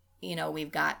then,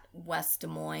 we've got West Des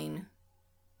Moines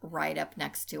right up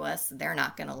next to us. They're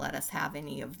not going to let us have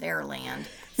any of their land.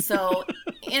 So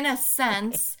in a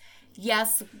sense,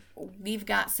 yes, we've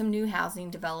got some new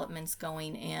housing developments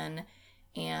going in,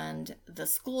 and the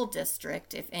school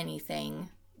district, if anything,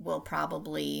 will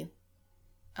probably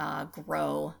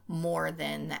grow more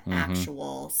than the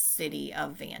actual city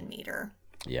of Van Meter.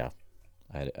 Yeah,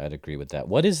 I'd agree with that.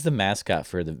 What is the mascot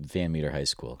for the Van Meter High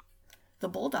School? The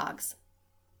Bulldogs.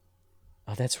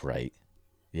 Oh, that's right.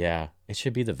 Yeah, it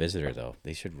should be the Visitor, though.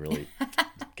 They should really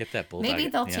get that Bulldog. Maybe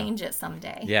they'll change it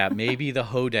someday. Yeah, maybe the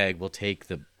Hodag will take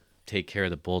care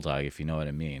of the Bulldog, if you know what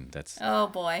I mean. Oh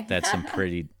boy. That's some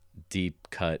pretty deep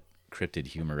cut cryptid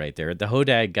humor right there. The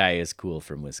Hodag guy is cool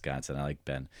from Wisconsin. I like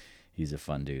Ben. He's a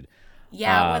fun dude.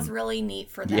 Yeah, it was really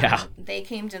neat for them. Yeah. They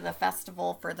came to the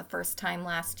festival for the first time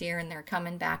last year, and they're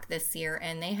coming back this year,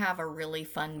 and they have a really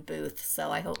fun booth. So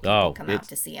I hope people come out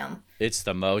to see them. It's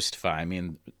the most fun. I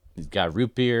mean, it's got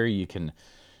root beer. You can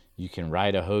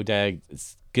ride a Hodag.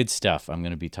 It's good stuff. I'm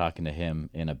going to be talking to him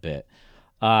in a bit.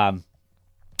 Do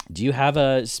you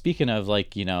have speaking of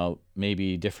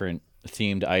maybe different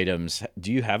themed items,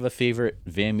 do you have a favorite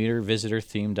Van Meter visitor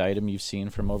themed item you've seen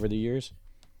from over the years?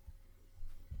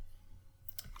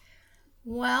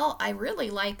 Well, I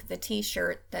really like the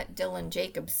t-shirt that Dylan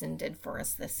Jacobson did for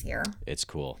us this year. It's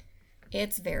cool.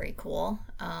 It's very cool.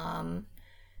 And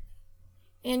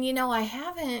I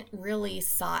haven't really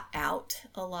sought out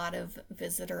a lot of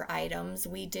visitor items.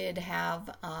 We did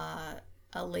have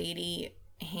a lady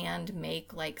hand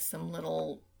make some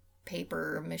little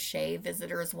paper mache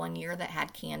visitors one year that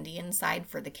had candy inside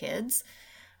for the kids.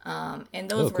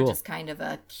 And those were just kind of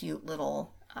a cute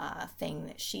little thing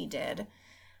that she did.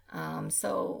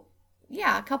 So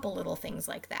yeah, a couple little things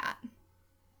like that.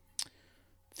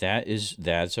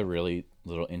 That's a really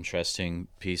little interesting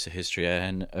piece of history I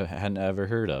hadn't ever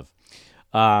heard of.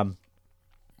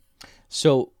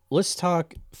 So let's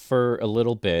talk for a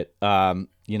little bit.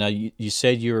 You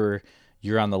said you're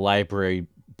on the library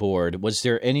board. Was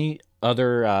there any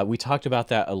other? We talked about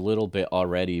that a little bit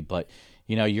already, but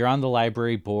you're on the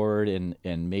library board, and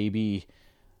maybe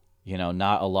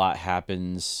not a lot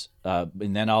happens.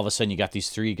 And then all of a sudden you got these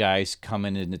three guys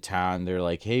coming into town. They're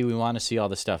like, hey, we want to see all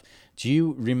this stuff. Do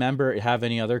you have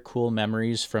any other cool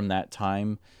memories from that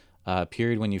time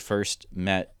period when you first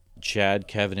met Chad,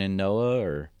 Kevin, and Noah?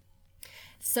 Or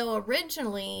so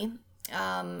originally,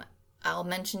 I'll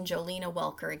mention Jolena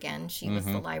Welker again. She was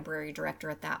the library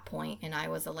director at that point, and I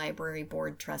was a library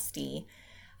board trustee.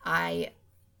 I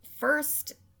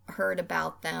first heard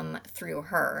about them through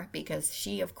her because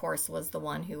she, of course, was the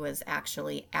one who was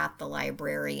actually at the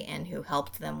library and who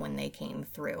helped them when they came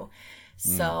through.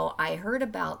 So I heard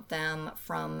about them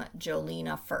from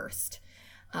Jolena first.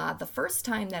 The first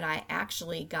time that I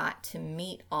actually got to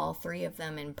meet all three of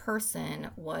them in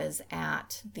person was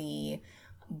at the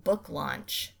book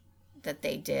launch that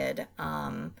they did.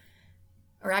 Or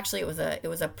actually, it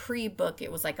was a pre-book.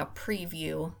 It was like a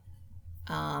preview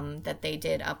that they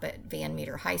did up at Van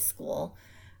Meter High School.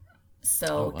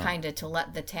 So kind of to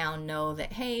let the town know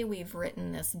that, hey, we've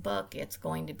written this book. It's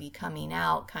going to be coming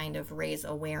out, kind of raise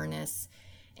awareness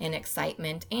and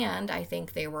excitement. And I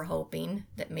think they were hoping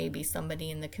that maybe somebody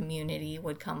in the community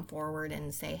would come forward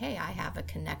and say, hey, I have a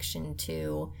connection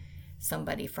to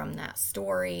somebody from that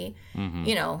story,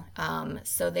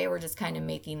 so they were just kind of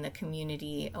making the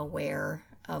community aware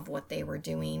of what they were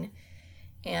doing.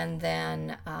 And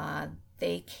then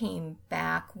they came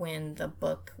back when the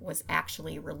book was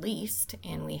actually released,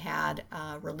 and we had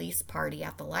a release party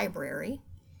at the library.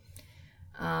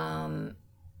 And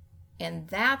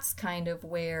that's kind of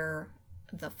where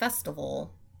the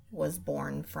festival was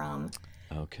born from.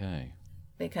 Okay.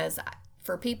 Because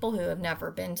for people who have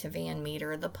never been to Van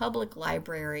Meter, the public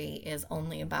library is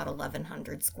only about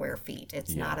 1,100 square feet.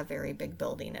 It's not a very big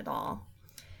building at all.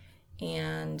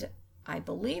 And I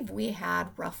believe we had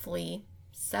roughly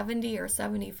 70 or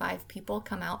 75 people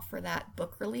come out for that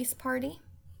book release party.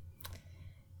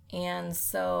 And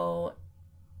so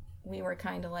we were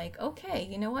kind of like, okay,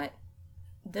 you know what?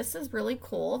 This is really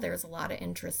cool. There's a lot of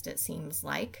interest, it seems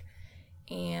like.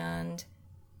 And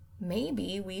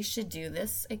maybe we should do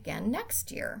this again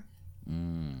next year.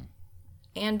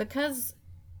 And because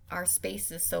our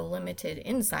space is so limited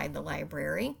inside the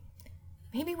library,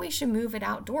 maybe we should move it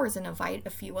outdoors and invite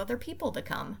a few other people to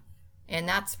come. And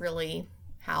that's really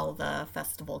how the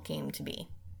festival came to be.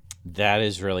 That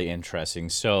is really interesting.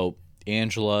 So,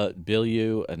 Angela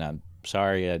Bilyeu, and I'm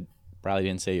sorry, I probably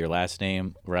didn't say your last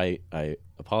name right. I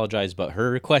apologize, but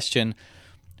her question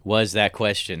was that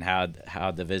question,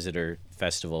 how the Visitor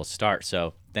Festival start.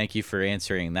 So thank you for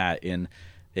answering that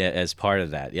as part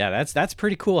of that. Yeah, that's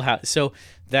pretty cool. So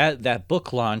that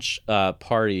book launch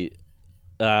party,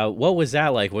 what was that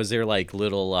like? Was there like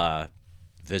little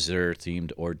visitor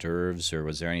themed hors d'oeuvres, or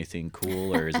was there anything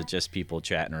cool, or is it just people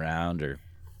chatting around? Or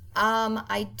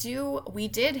we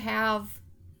did have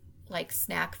like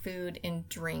snack food and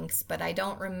drinks, but I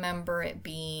don't remember it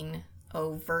being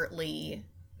overtly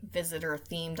visitor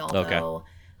themed, although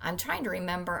I'm trying to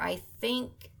remember. I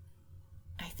think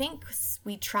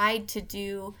we tried to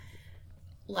do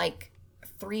like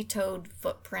 3-toed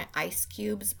footprint ice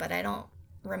cubes, but I don't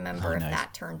remember if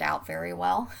that turned out very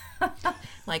well,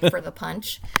 like for the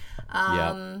punch.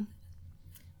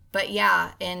 But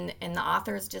yeah, and the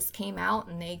authors just came out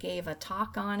and they gave a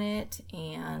talk on it,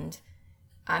 and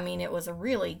I mean, it was a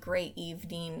really great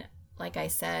evening. Like I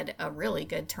said, a really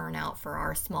good turnout for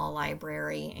our small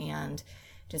library, and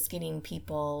just getting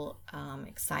people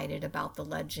excited about the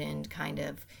legend, kind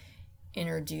of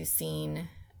introducing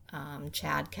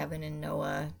Chad, Kevin, and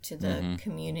Noah to the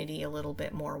community a little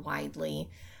bit more widely.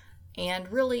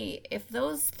 And really, if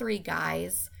those 3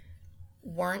 guys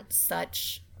weren't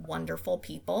such wonderful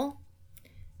people,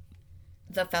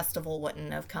 the festival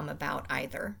wouldn't have come about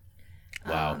either.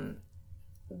 Wow.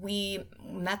 We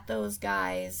met those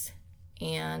guys,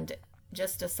 and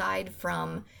just aside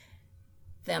from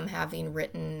them having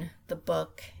written the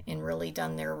book and really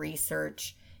done their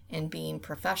research and being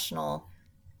professional,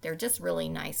 they're just really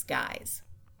nice guys.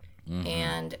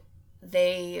 And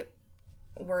they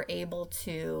were able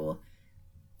to,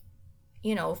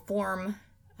 form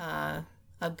a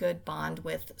good bond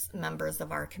with members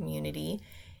of our community,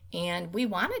 and we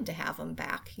wanted to have them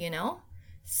back,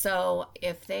 So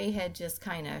if they had just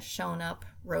kind of shown up,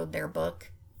 wrote their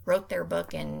book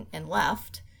and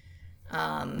left,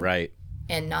 right,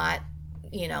 and not,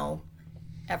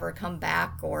 ever come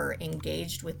back or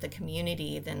engaged with the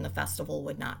community, then the festival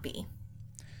would not be.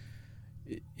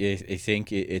 I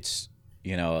think it's,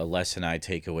 a lesson I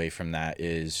take away from that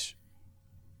is,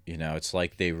 it's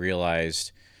like they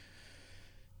realized,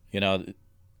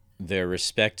 they're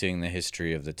respecting the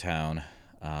history of the town,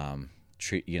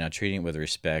 treating it with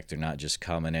respect. They're not just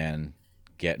coming in,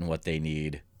 getting what they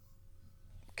need,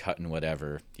 cutting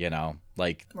whatever,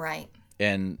 Right.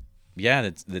 And yeah,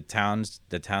 the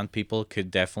town people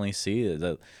could definitely see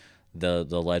the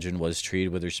legend was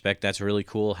treated with respect. That's really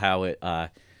cool how it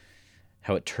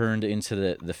turned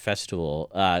into the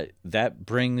festival. That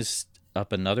brings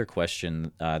up another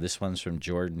question. This one's from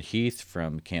Jordan Heath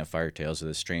from Campfire Tales of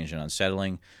the Strange and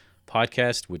Unsettling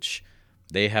podcast, which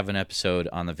they have an episode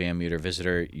on the Van Meter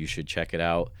Visitor. You should check it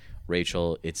out.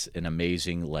 Rachel, it's an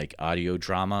amazing audio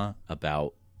drama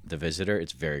about the Visitor.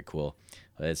 It's very cool.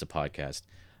 It's a podcast.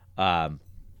 The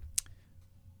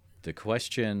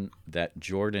question that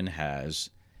Jordan has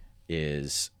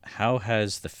is, how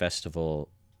has the festival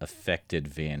affected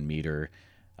Van Meter?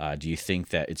 Do you think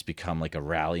that it's become like a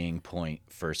rallying point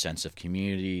for a sense of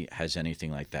community? Has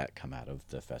anything like that come out of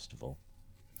the festival?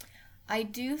 I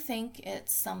do think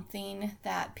it's something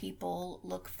that people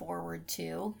look forward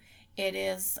to. It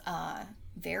is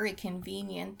very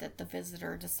convenient that the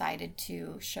Visitor decided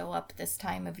to show up this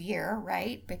time of year,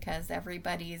 right? Because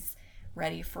everybody's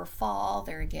ready for fall.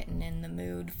 They're getting in the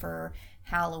mood for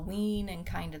Halloween and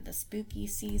kind of the spooky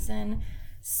season.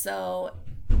 So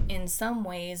in some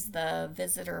ways, the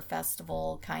Visitor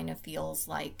Festival kind of feels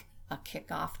like a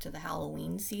kickoff to the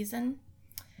Halloween season.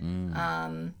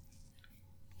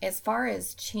 As far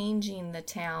as changing the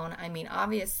town, I mean,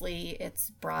 obviously it's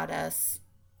brought us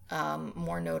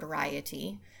more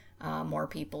notoriety. More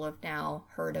people have now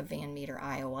heard of Van Meter,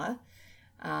 Iowa.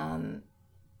 And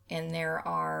there's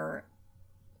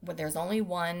only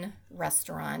one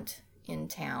restaurant in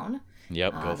town.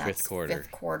 Yep, go Fifth Quarter.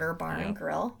 Fifth Quarter Bar and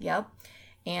Grill. Yep.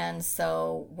 And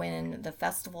so when the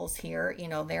festival's here,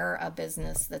 they're a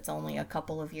business that's only a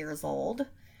couple of years old.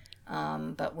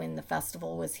 But when the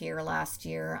festival was here last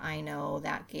year, I know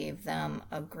that gave them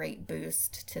a great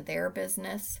boost to their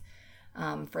business.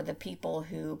 For the people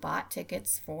who bought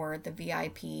tickets for the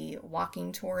VIP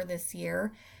walking tour this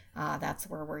year, that's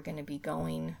where we're going to be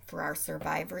going for our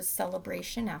Survivors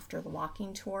celebration after the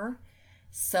walking tour.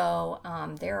 So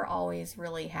they're always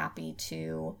really happy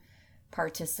to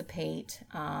participate.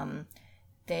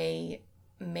 They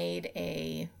made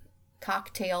a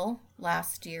cocktail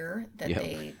last year that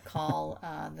they call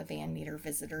the Van Meter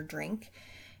Visitor Drink.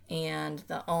 And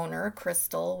the owner,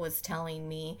 Crystal, was telling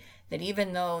me that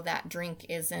even though that drink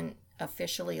isn't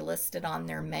officially listed on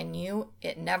their menu,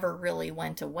 it never really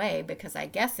went away because I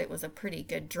guess it was a pretty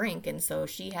good drink. And so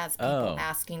she has people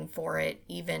asking for it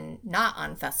even not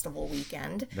on festival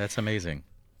weekend. That's amazing.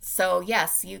 So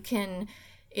yes, you can,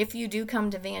 if you do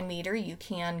come to Van Meter, you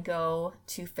can go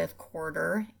to Fifth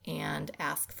Quarter and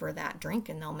ask for that drink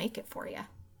and they'll make it for you.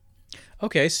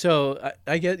 Okay, so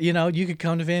I get, you could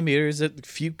come to Van Meter. There's a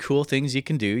few cool things you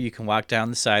can do. You can walk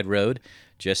down the side road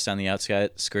just on the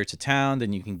outskirts of town.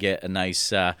 Then you can get a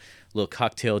nice little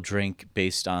cocktail drink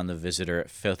based on the Visitor at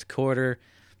Fifth Quarter.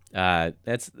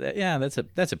 That's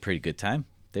a pretty good time.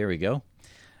 There we go.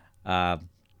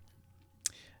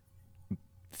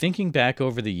 Thinking back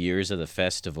over the years of the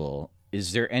festival,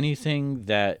 is there anything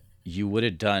that you would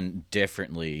have done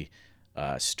differently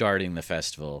starting the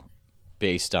festival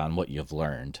based on what you've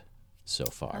learned so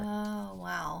far? Oh,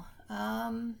 wow.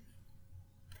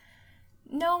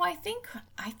 No, I think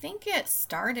it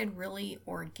started really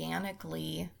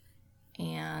organically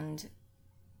and,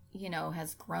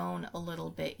 has grown a little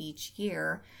bit each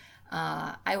year.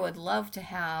 I would love to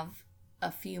have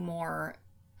a few more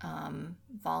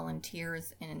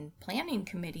volunteers and planning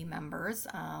committee members.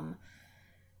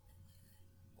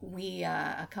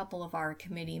 A couple of our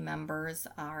committee members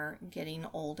are getting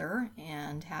older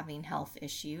and having health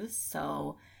issues,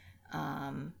 so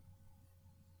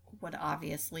would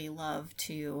obviously love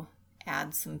to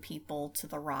add some people to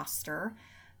the roster.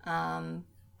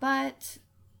 But,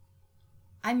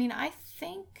 I mean, I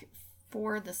think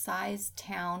for the size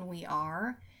town we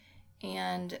are,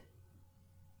 and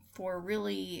for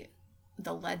really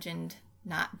the legend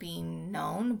not being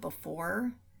known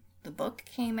before the book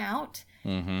came out,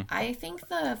 I think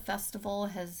the festival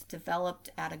has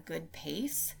developed at a good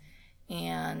pace.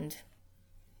 And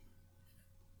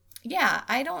yeah,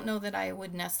 I don't know that I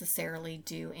would necessarily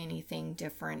do anything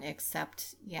different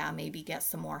except, maybe get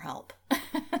some more help.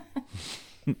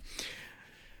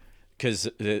 Because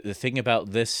the thing about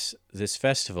this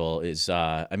festival is,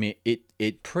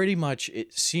 it pretty much,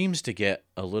 it seems to get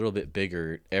a little bit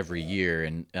bigger every year.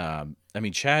 And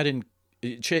Chad and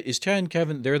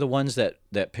Kevin, they're the ones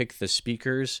that pick the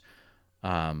speakers.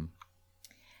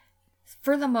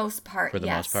 For the most part,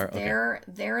 yes. Okay.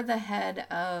 They're the head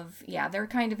of, they're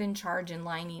kind of in charge in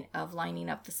lining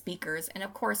up the speakers. And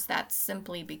of course, that's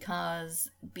simply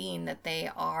because being that they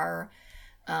are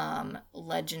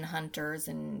legend hunters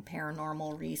and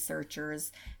paranormal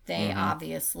researchers, they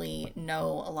obviously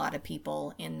know a lot of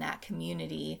people in that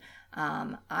community.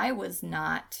 I was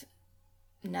not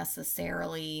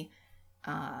necessarily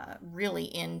really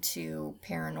into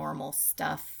paranormal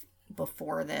stuff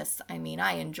before this. I mean,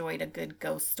 I enjoyed a good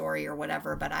ghost story or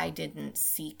whatever, but I didn't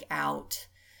seek out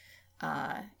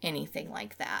anything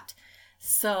like that.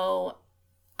 So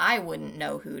I wouldn't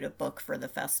know who to book for the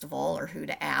festival or who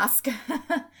to ask.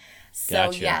 So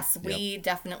Gotcha. Yes, we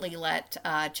definitely let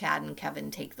Chad and Kevin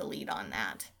take the lead on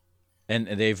that. And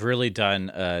they've really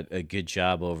done a good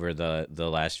job over the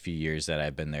last few years that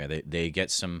I've been there. They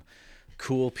get some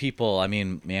cool people. I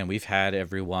mean, man, we've had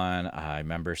everyone. I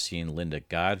remember seeing Linda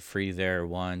Godfrey there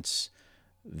once,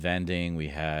 vending.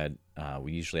 We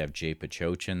usually have Jay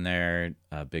Pachochin there,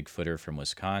 a Bigfooter from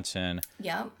Wisconsin.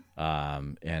 Yep.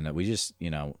 And we just,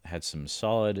 had some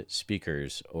solid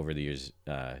speakers over the years.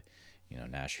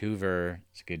 Nash Hoover,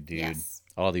 it's a good dude. Yes.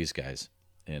 All these guys.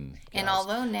 And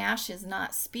although Nash is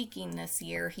not speaking this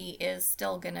year, he is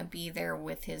still going to be there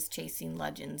with his Chasing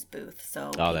Legends booth,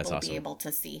 so people that's will awesome. be able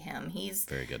to see him. He's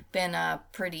very good. Been a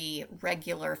pretty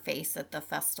regular face at the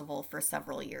festival for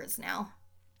several years now.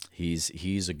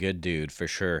 He's a good dude for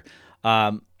sure.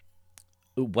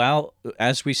 Well,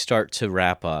 as we start to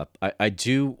wrap up, I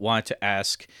do want to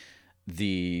ask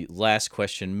the last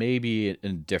question, maybe a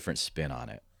different spin on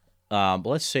it.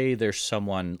 Let's say there's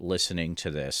someone listening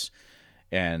to this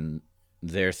and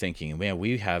they're thinking, man,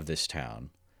 we have this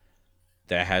town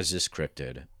that has this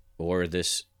cryptid or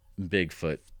this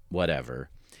Bigfoot, whatever,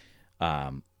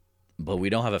 but we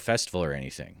don't have a festival or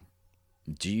anything.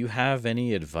 Do you have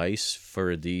any advice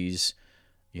for these,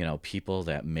 people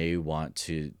that may want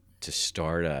to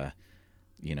start a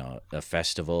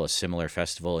festival, a similar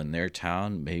festival in their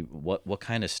town? Maybe what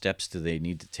kind of steps do they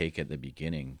need to take at the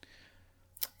beginning?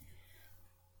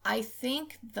 I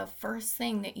think the first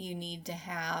thing that you need to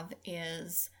have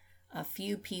is a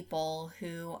few people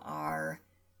who are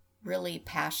really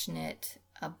passionate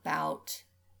about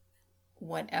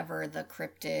whatever the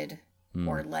cryptid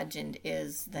or legend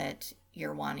is that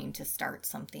you're wanting to start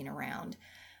something around.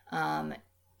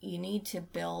 You need to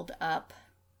build up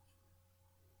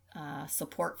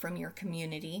support from your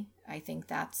community. I think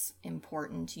that's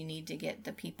important. You need to get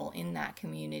the people in that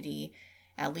community,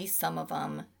 at least some of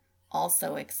them,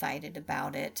 also excited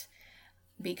about it.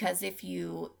 Because if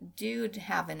you do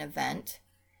have an event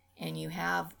and you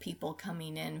have people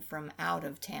coming in from out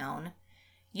of town,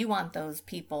 you want those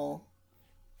people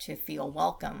to feel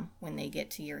welcome when they get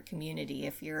to your community.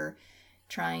 If you're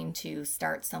trying to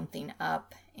start something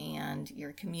up and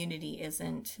your community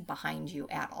isn't behind you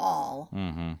at all,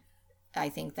 I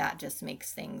think that just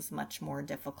makes things much more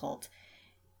difficult.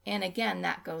 And again,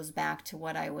 that goes back to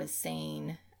what I was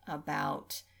saying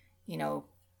about,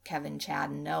 Kevin, Chad,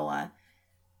 and Noah.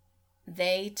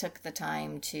 They took the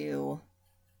time to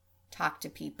talk to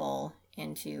people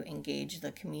and to engage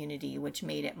the community, which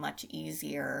made it much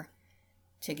easier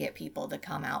to get people to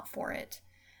come out for it.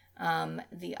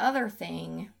 The other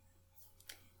thing,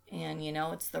 and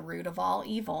it's the root of all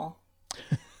evil,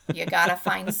 you got to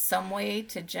find some way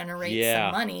to generate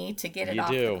some money to get it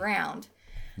off the ground.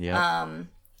 Yeah.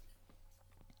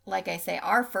 Like I say,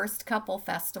 our first couple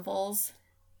festivals,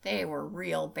 they were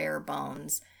real bare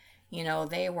bones.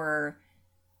 They were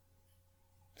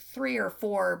 3 or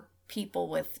 4 people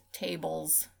with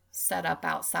tables set up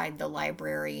outside the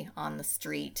library on the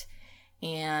street.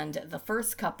 And the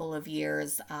first couple of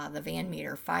years, the Van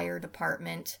Meter Fire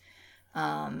Department,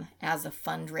 as a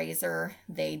fundraiser,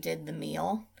 they did the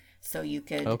meal. So you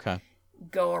could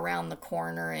go around the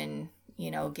corner and,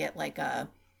 get like a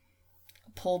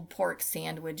pulled pork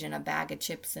sandwich and a bag of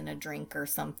chips and a drink or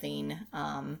something.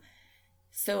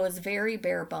 So it was very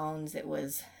bare bones. It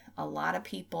was a lot of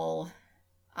people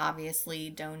obviously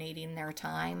donating their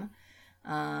time.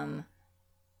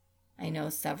 I know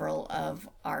several of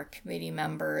our committee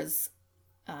members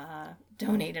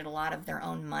donated a lot of their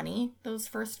own money those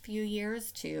first few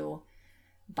years to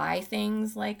buy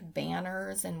things like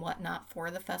banners and whatnot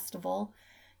for the festival.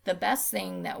 The best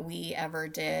thing that we ever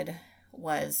did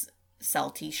was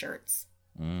sell t-shirts.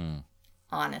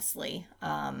 Honestly.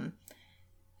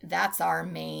 That's our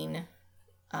main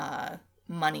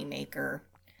money maker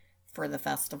for the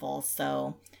festival.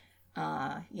 So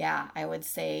I would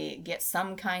say get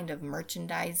some kind of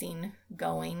merchandising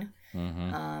going.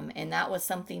 And that was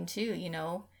something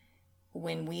too,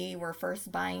 when we were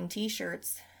first buying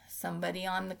t-shirts, somebody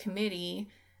on the committee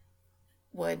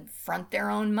would front their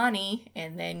own money,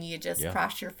 and then you just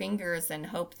cross your fingers and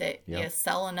hope that you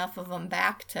sell enough of them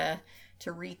back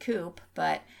to recoup.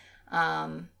 But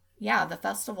the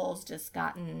festival's just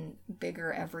gotten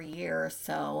bigger every year,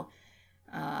 so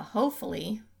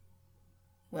hopefully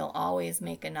we'll always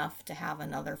make enough to have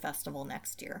another festival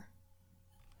next year.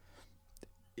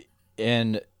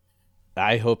 And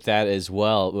I hope that as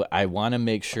well. I want to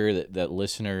make sure that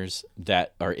listeners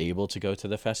that are able to go to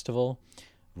the festival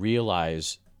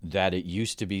realize that it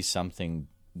used to be something.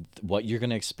 What you're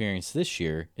going to experience this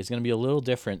year is going to be a little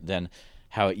different than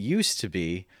how it used to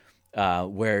be,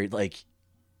 where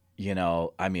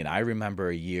I remember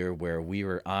a year where we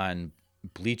were on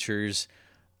bleachers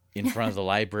in front of the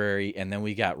library, and then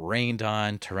we got rained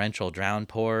on, torrential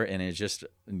downpour, and it's just,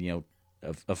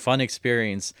 a fun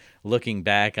experience looking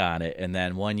back on it. And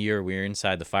then one year we were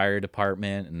inside the fire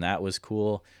department, and that was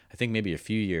cool. I think maybe a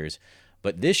few years.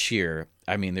 But this year,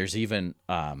 there's even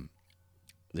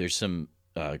there's some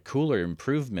cooler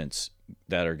improvements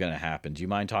that are going to happen. Do you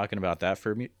mind talking about that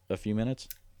for a few minutes?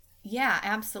 Yeah,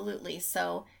 absolutely.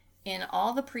 So in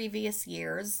all the previous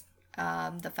years,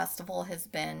 the festival has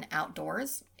been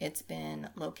outdoors. It's been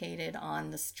located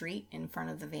on the street in front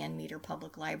of the Van Meter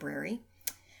Public Library.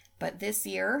 But this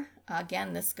year,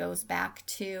 again, this goes back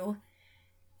to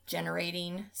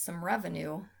generating some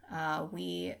revenue.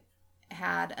 We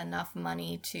had enough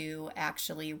money to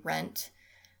actually rent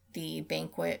the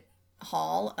banquet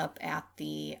hall up at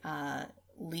the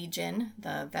Legion,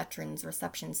 the Veterans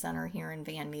Reception Center here in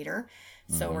Van Meter.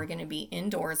 So we're going to be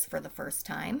indoors for the first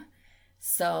time.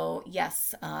 So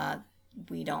yes,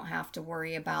 we don't have to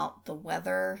worry about the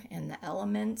weather and the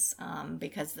elements,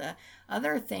 because the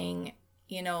other thing,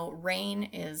 rain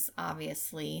is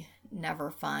obviously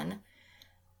never fun.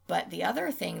 But the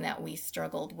other thing that we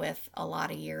struggled with a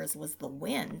lot of years was the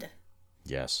wind.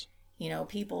 Yes.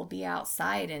 People be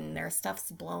outside and their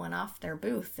stuff's blowing off their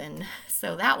booth. And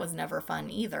so that was never fun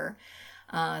either.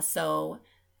 So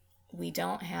we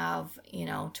don't have,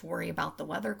 to worry about the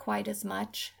weather quite as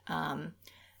much.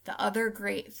 The other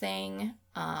great thing,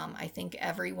 I think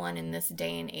everyone in this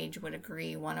day and age would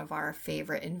agree, one of our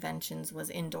favorite inventions was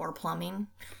indoor plumbing.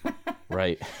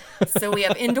 Right. So we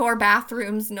have indoor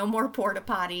bathrooms, no more porta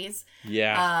potties.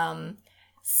 Yeah.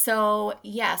 So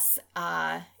yes,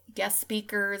 guest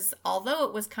speakers, although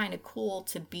it was kind of cool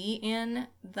to be in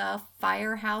the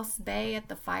firehouse bay at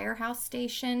the firehouse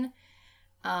station,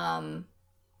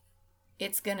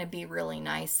 it's going to be really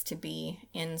nice to be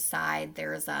inside.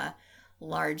 There's a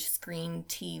large screen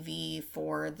TV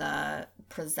for the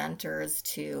presenters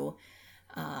to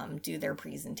do their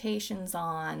presentations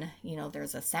on.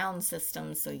 There's a sound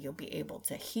system, so you'll be able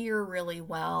to hear really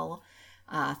well,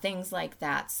 things like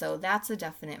that. So that's a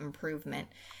definite improvement.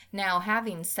 Now,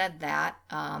 having said that,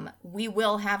 we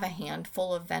will have a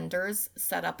handful of vendors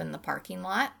set up in the parking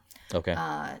lot. Okay.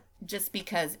 Just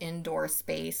because indoor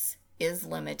space is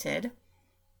limited.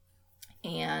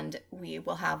 And we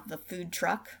will have the food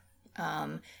truck.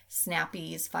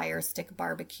 Snappy's Fire Stick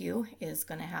Barbecue is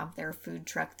going to have their food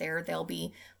truck there. They'll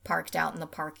be parked out in the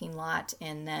parking lot.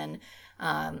 And then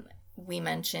we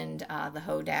mentioned the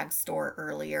Hodag store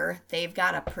earlier. They've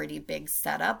got a pretty big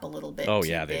setup, a little bit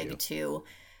too big to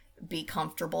be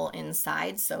comfortable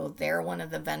inside. So they're one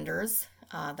of the vendors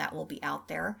that will be out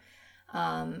there.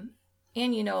 And,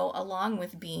 along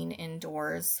with being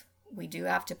indoors, we do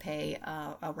have to pay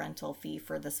a rental fee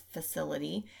for this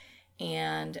facility.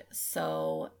 And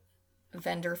so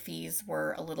vendor fees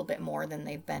were a little bit more than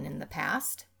they've been in the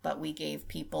past, but we gave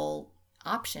people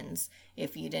options.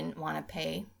 If you didn't want to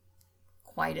pay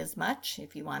quite as much,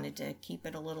 if you wanted to keep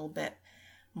it a little bit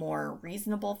more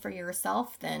reasonable for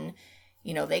yourself, then,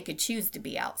 they could choose to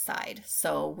be outside.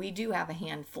 So we do have a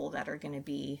handful that are going to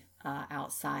be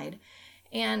outside.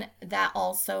 And that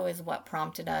also is what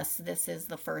prompted us. This is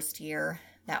the first year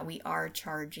that we are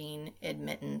charging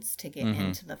admittance to get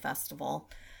into the festival.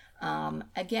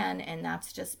 Again, and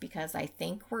that's just because I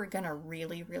think we're going to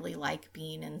really, really like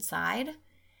being inside.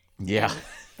 Yeah.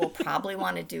 We'll probably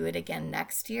want to do it again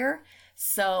next year.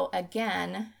 So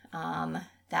again,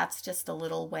 that's just a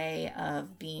little way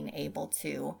of being able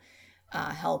to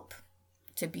help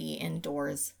to be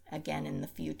indoors again in the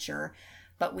future.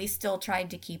 But we still tried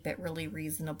to keep it really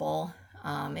reasonable.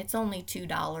 It's only $2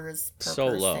 per so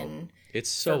person. Low. It's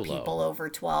so for people low. Over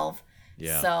 12.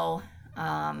 Yeah. So,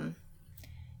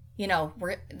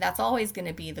 that's always going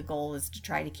to be the goal, is to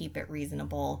try to keep it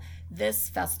reasonable. This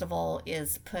festival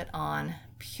is put on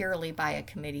purely by a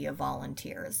committee of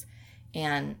volunteers,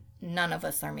 and none of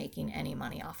us are making any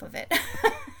money off of it.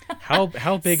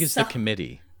 How big is the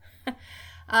committee?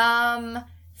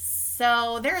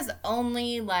 So there's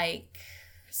only like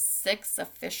 6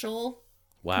 official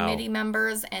committee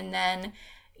members, and then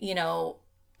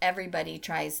everybody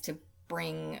tries to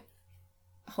bring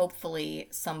hopefully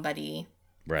somebody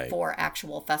for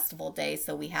actual festival day,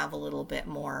 so we have a little bit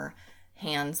more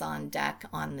hands on deck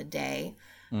on the day.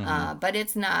 But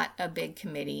it's not a big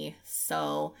committee.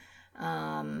 So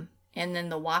and then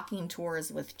the walking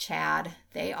tours with Chad,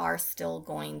 they are still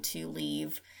going to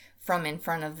leave from in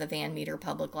front of the Van Meter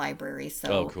Public Library.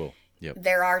 So cool. Yep.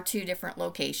 There are 2 different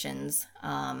locations.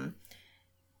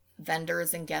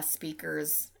 Vendors and guest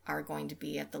speakers are going to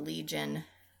be at the Legion,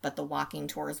 but the walking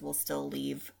tours will still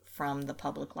leave from the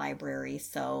public library.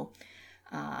 So,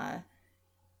 and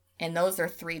those are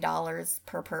 $3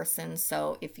 per person.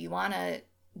 So if you want to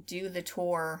do the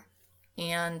tour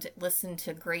and listen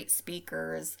to great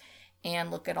speakers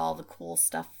and look at all the cool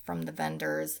stuff from the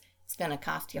vendors, it's going to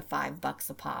cost you $5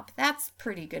 a pop. That's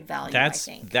pretty good value, I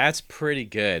think. That's pretty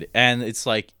good. And it's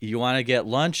like, you want to get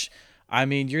lunch? I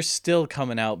mean, you're still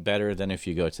coming out better than if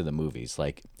you go to the movies.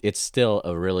 Like, it's still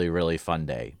a really, really fun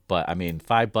day. But I mean,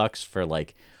 $5 for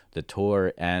like the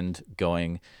tour and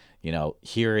going,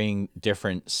 hearing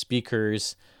different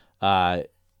speakers.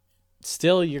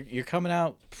 Still, you're coming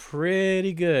out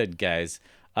pretty good, guys.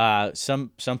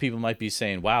 Some people might be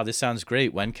saying, wow, this sounds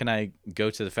great. When can I go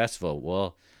to the festival?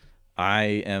 Well, I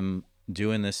am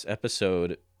doing this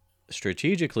episode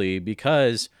strategically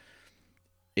because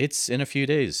it's in a few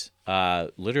days.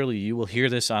 Literally, you will hear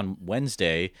this on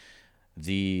Wednesday.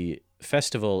 The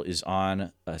festival is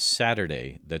on a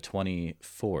Saturday, the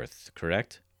 24th,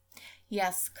 correct?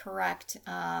 Yes, correct.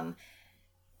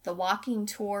 The walking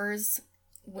tours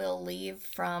will leave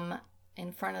from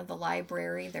in front of the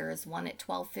library. There is one at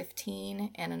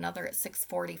 12:15 and another at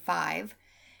 6:45.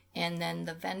 And then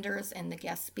the vendors and the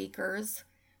guest speakers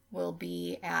will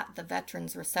be at the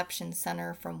Veterans Reception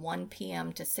Center from 1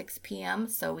 p.m. to 6 p.m.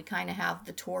 So we kind of have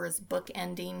the tours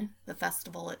bookending the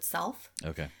festival itself.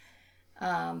 Okay.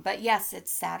 But yes,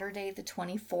 it's Saturday the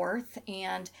 24th.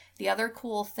 And the other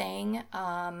cool thing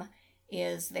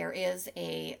is there is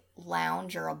a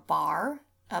lounge or a bar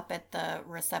up at the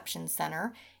reception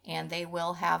center, and they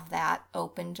will have that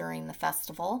open during the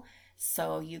festival.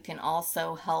 So you can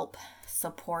also help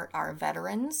support our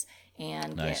veterans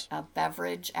and Nice. get a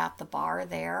beverage at the bar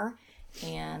there.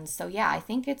 And so, yeah, I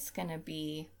think it's going to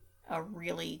be a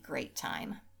really great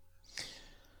time.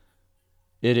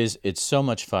 It's so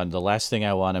much fun. The last thing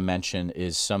I want to mention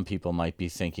is some people might be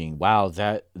thinking, wow,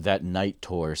 that night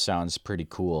tour sounds pretty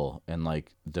cool in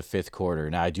like the fifth quarter.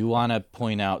 Now, I do want to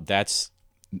point out that's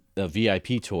a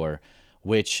VIP tour,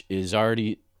 which is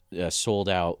already sold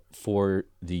out for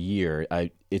the year.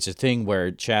 It's a thing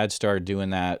where Chad started doing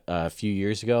that a few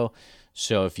years ago.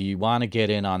 So if you want to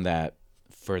get in on that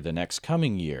for the next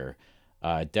coming year,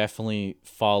 definitely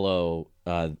follow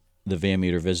the Van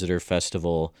Meter Visitor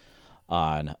Festival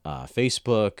on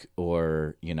Facebook,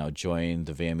 or join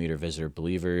the Van Meter Visitor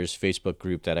Believers Facebook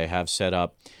group that I have set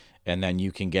up, and then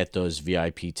you can get those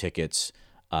VIP tickets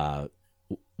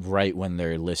right when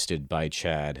they're listed by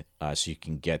Chad, so you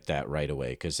can get that right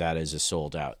away, because that is a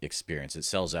sold out experience. It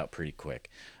sells out pretty quick,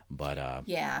 but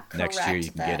yeah, correct. next year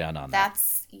you can get on that.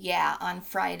 That's on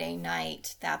Friday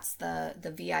night. That's the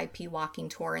VIP walking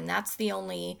tour, and that's the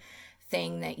only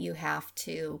thing that you have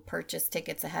to purchase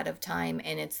tickets ahead of time,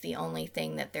 and it's the only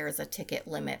thing that there's a ticket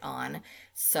limit on.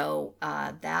 So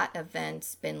that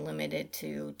event's been limited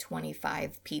to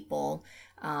 25 people.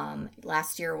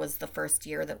 Last year was the first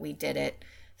year that we did it.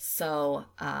 So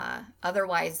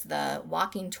otherwise, the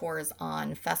walking tours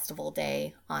on festival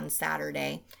day on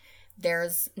Saturday,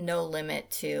 there's no limit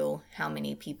to how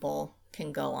many people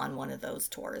can go on one of those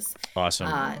tours.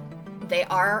 Awesome. They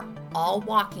are all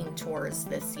walking tours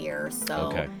this year, so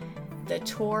Okay. the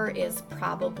tour is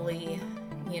probably,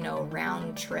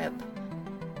 round trip,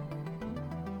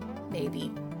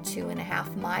 maybe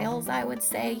 2.5 miles, I would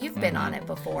say. You've been on it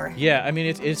before. Yeah, I mean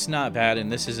it's not bad, and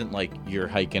this isn't like you're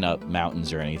hiking up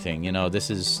mountains or anything. This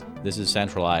is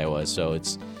central Iowa, so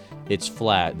it's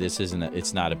flat.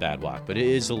 It's not a bad walk, but it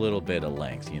is a little bit of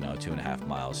length, 2.5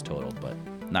 miles total, but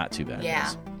not too bad.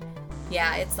 Yeah.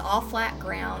 Yeah, it's all flat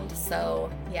ground, so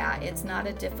yeah, it's not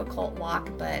a difficult walk,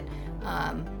 but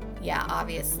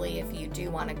obviously if you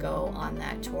do want to go on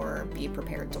that tour, be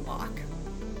prepared to walk.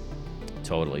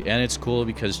 Totally. And it's cool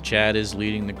because Chad is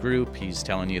leading the group. He's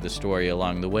telling you the story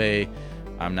along the way.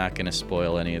 I'm not going to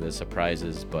spoil any of the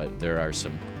surprises, but there are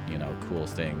some, cool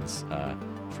things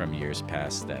from years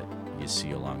past that you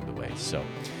see along the way. So,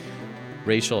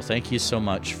 Rachel, thank you so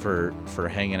much for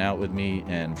hanging out with me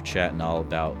and for chatting all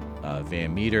about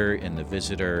Van Meter and the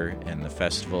Visitor and the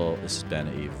festival. This has been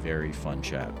a very fun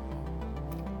chat.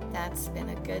 That's been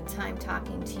a good time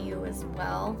talking to you as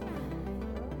well.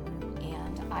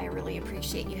 I really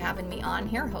appreciate you having me on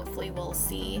here. Hopefully we'll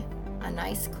see a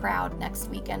nice crowd next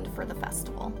weekend for the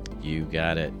festival. You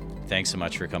got it. Thanks so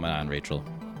much for coming on, Rachel.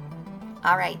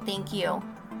 All right, thank you.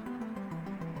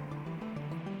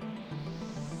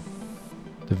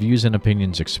 The views and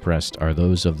opinions expressed are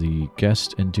those of the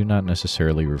guest and do not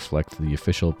necessarily reflect the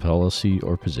official policy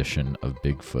or position of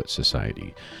Bigfoot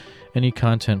Society. Any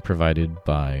content provided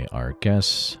by our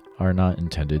guests are not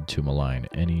intended to malign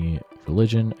any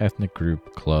religion, ethnic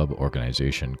group, club,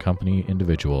 organization, company,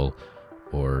 individual,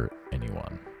 or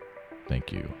anyone.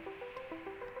 Thank you.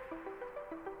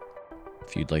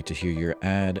 If you'd like to hear your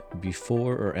ad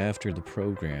before or after the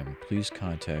program, please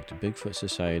contact Bigfoot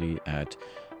Society at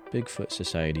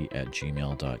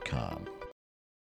bigfootsociety@gmail.com.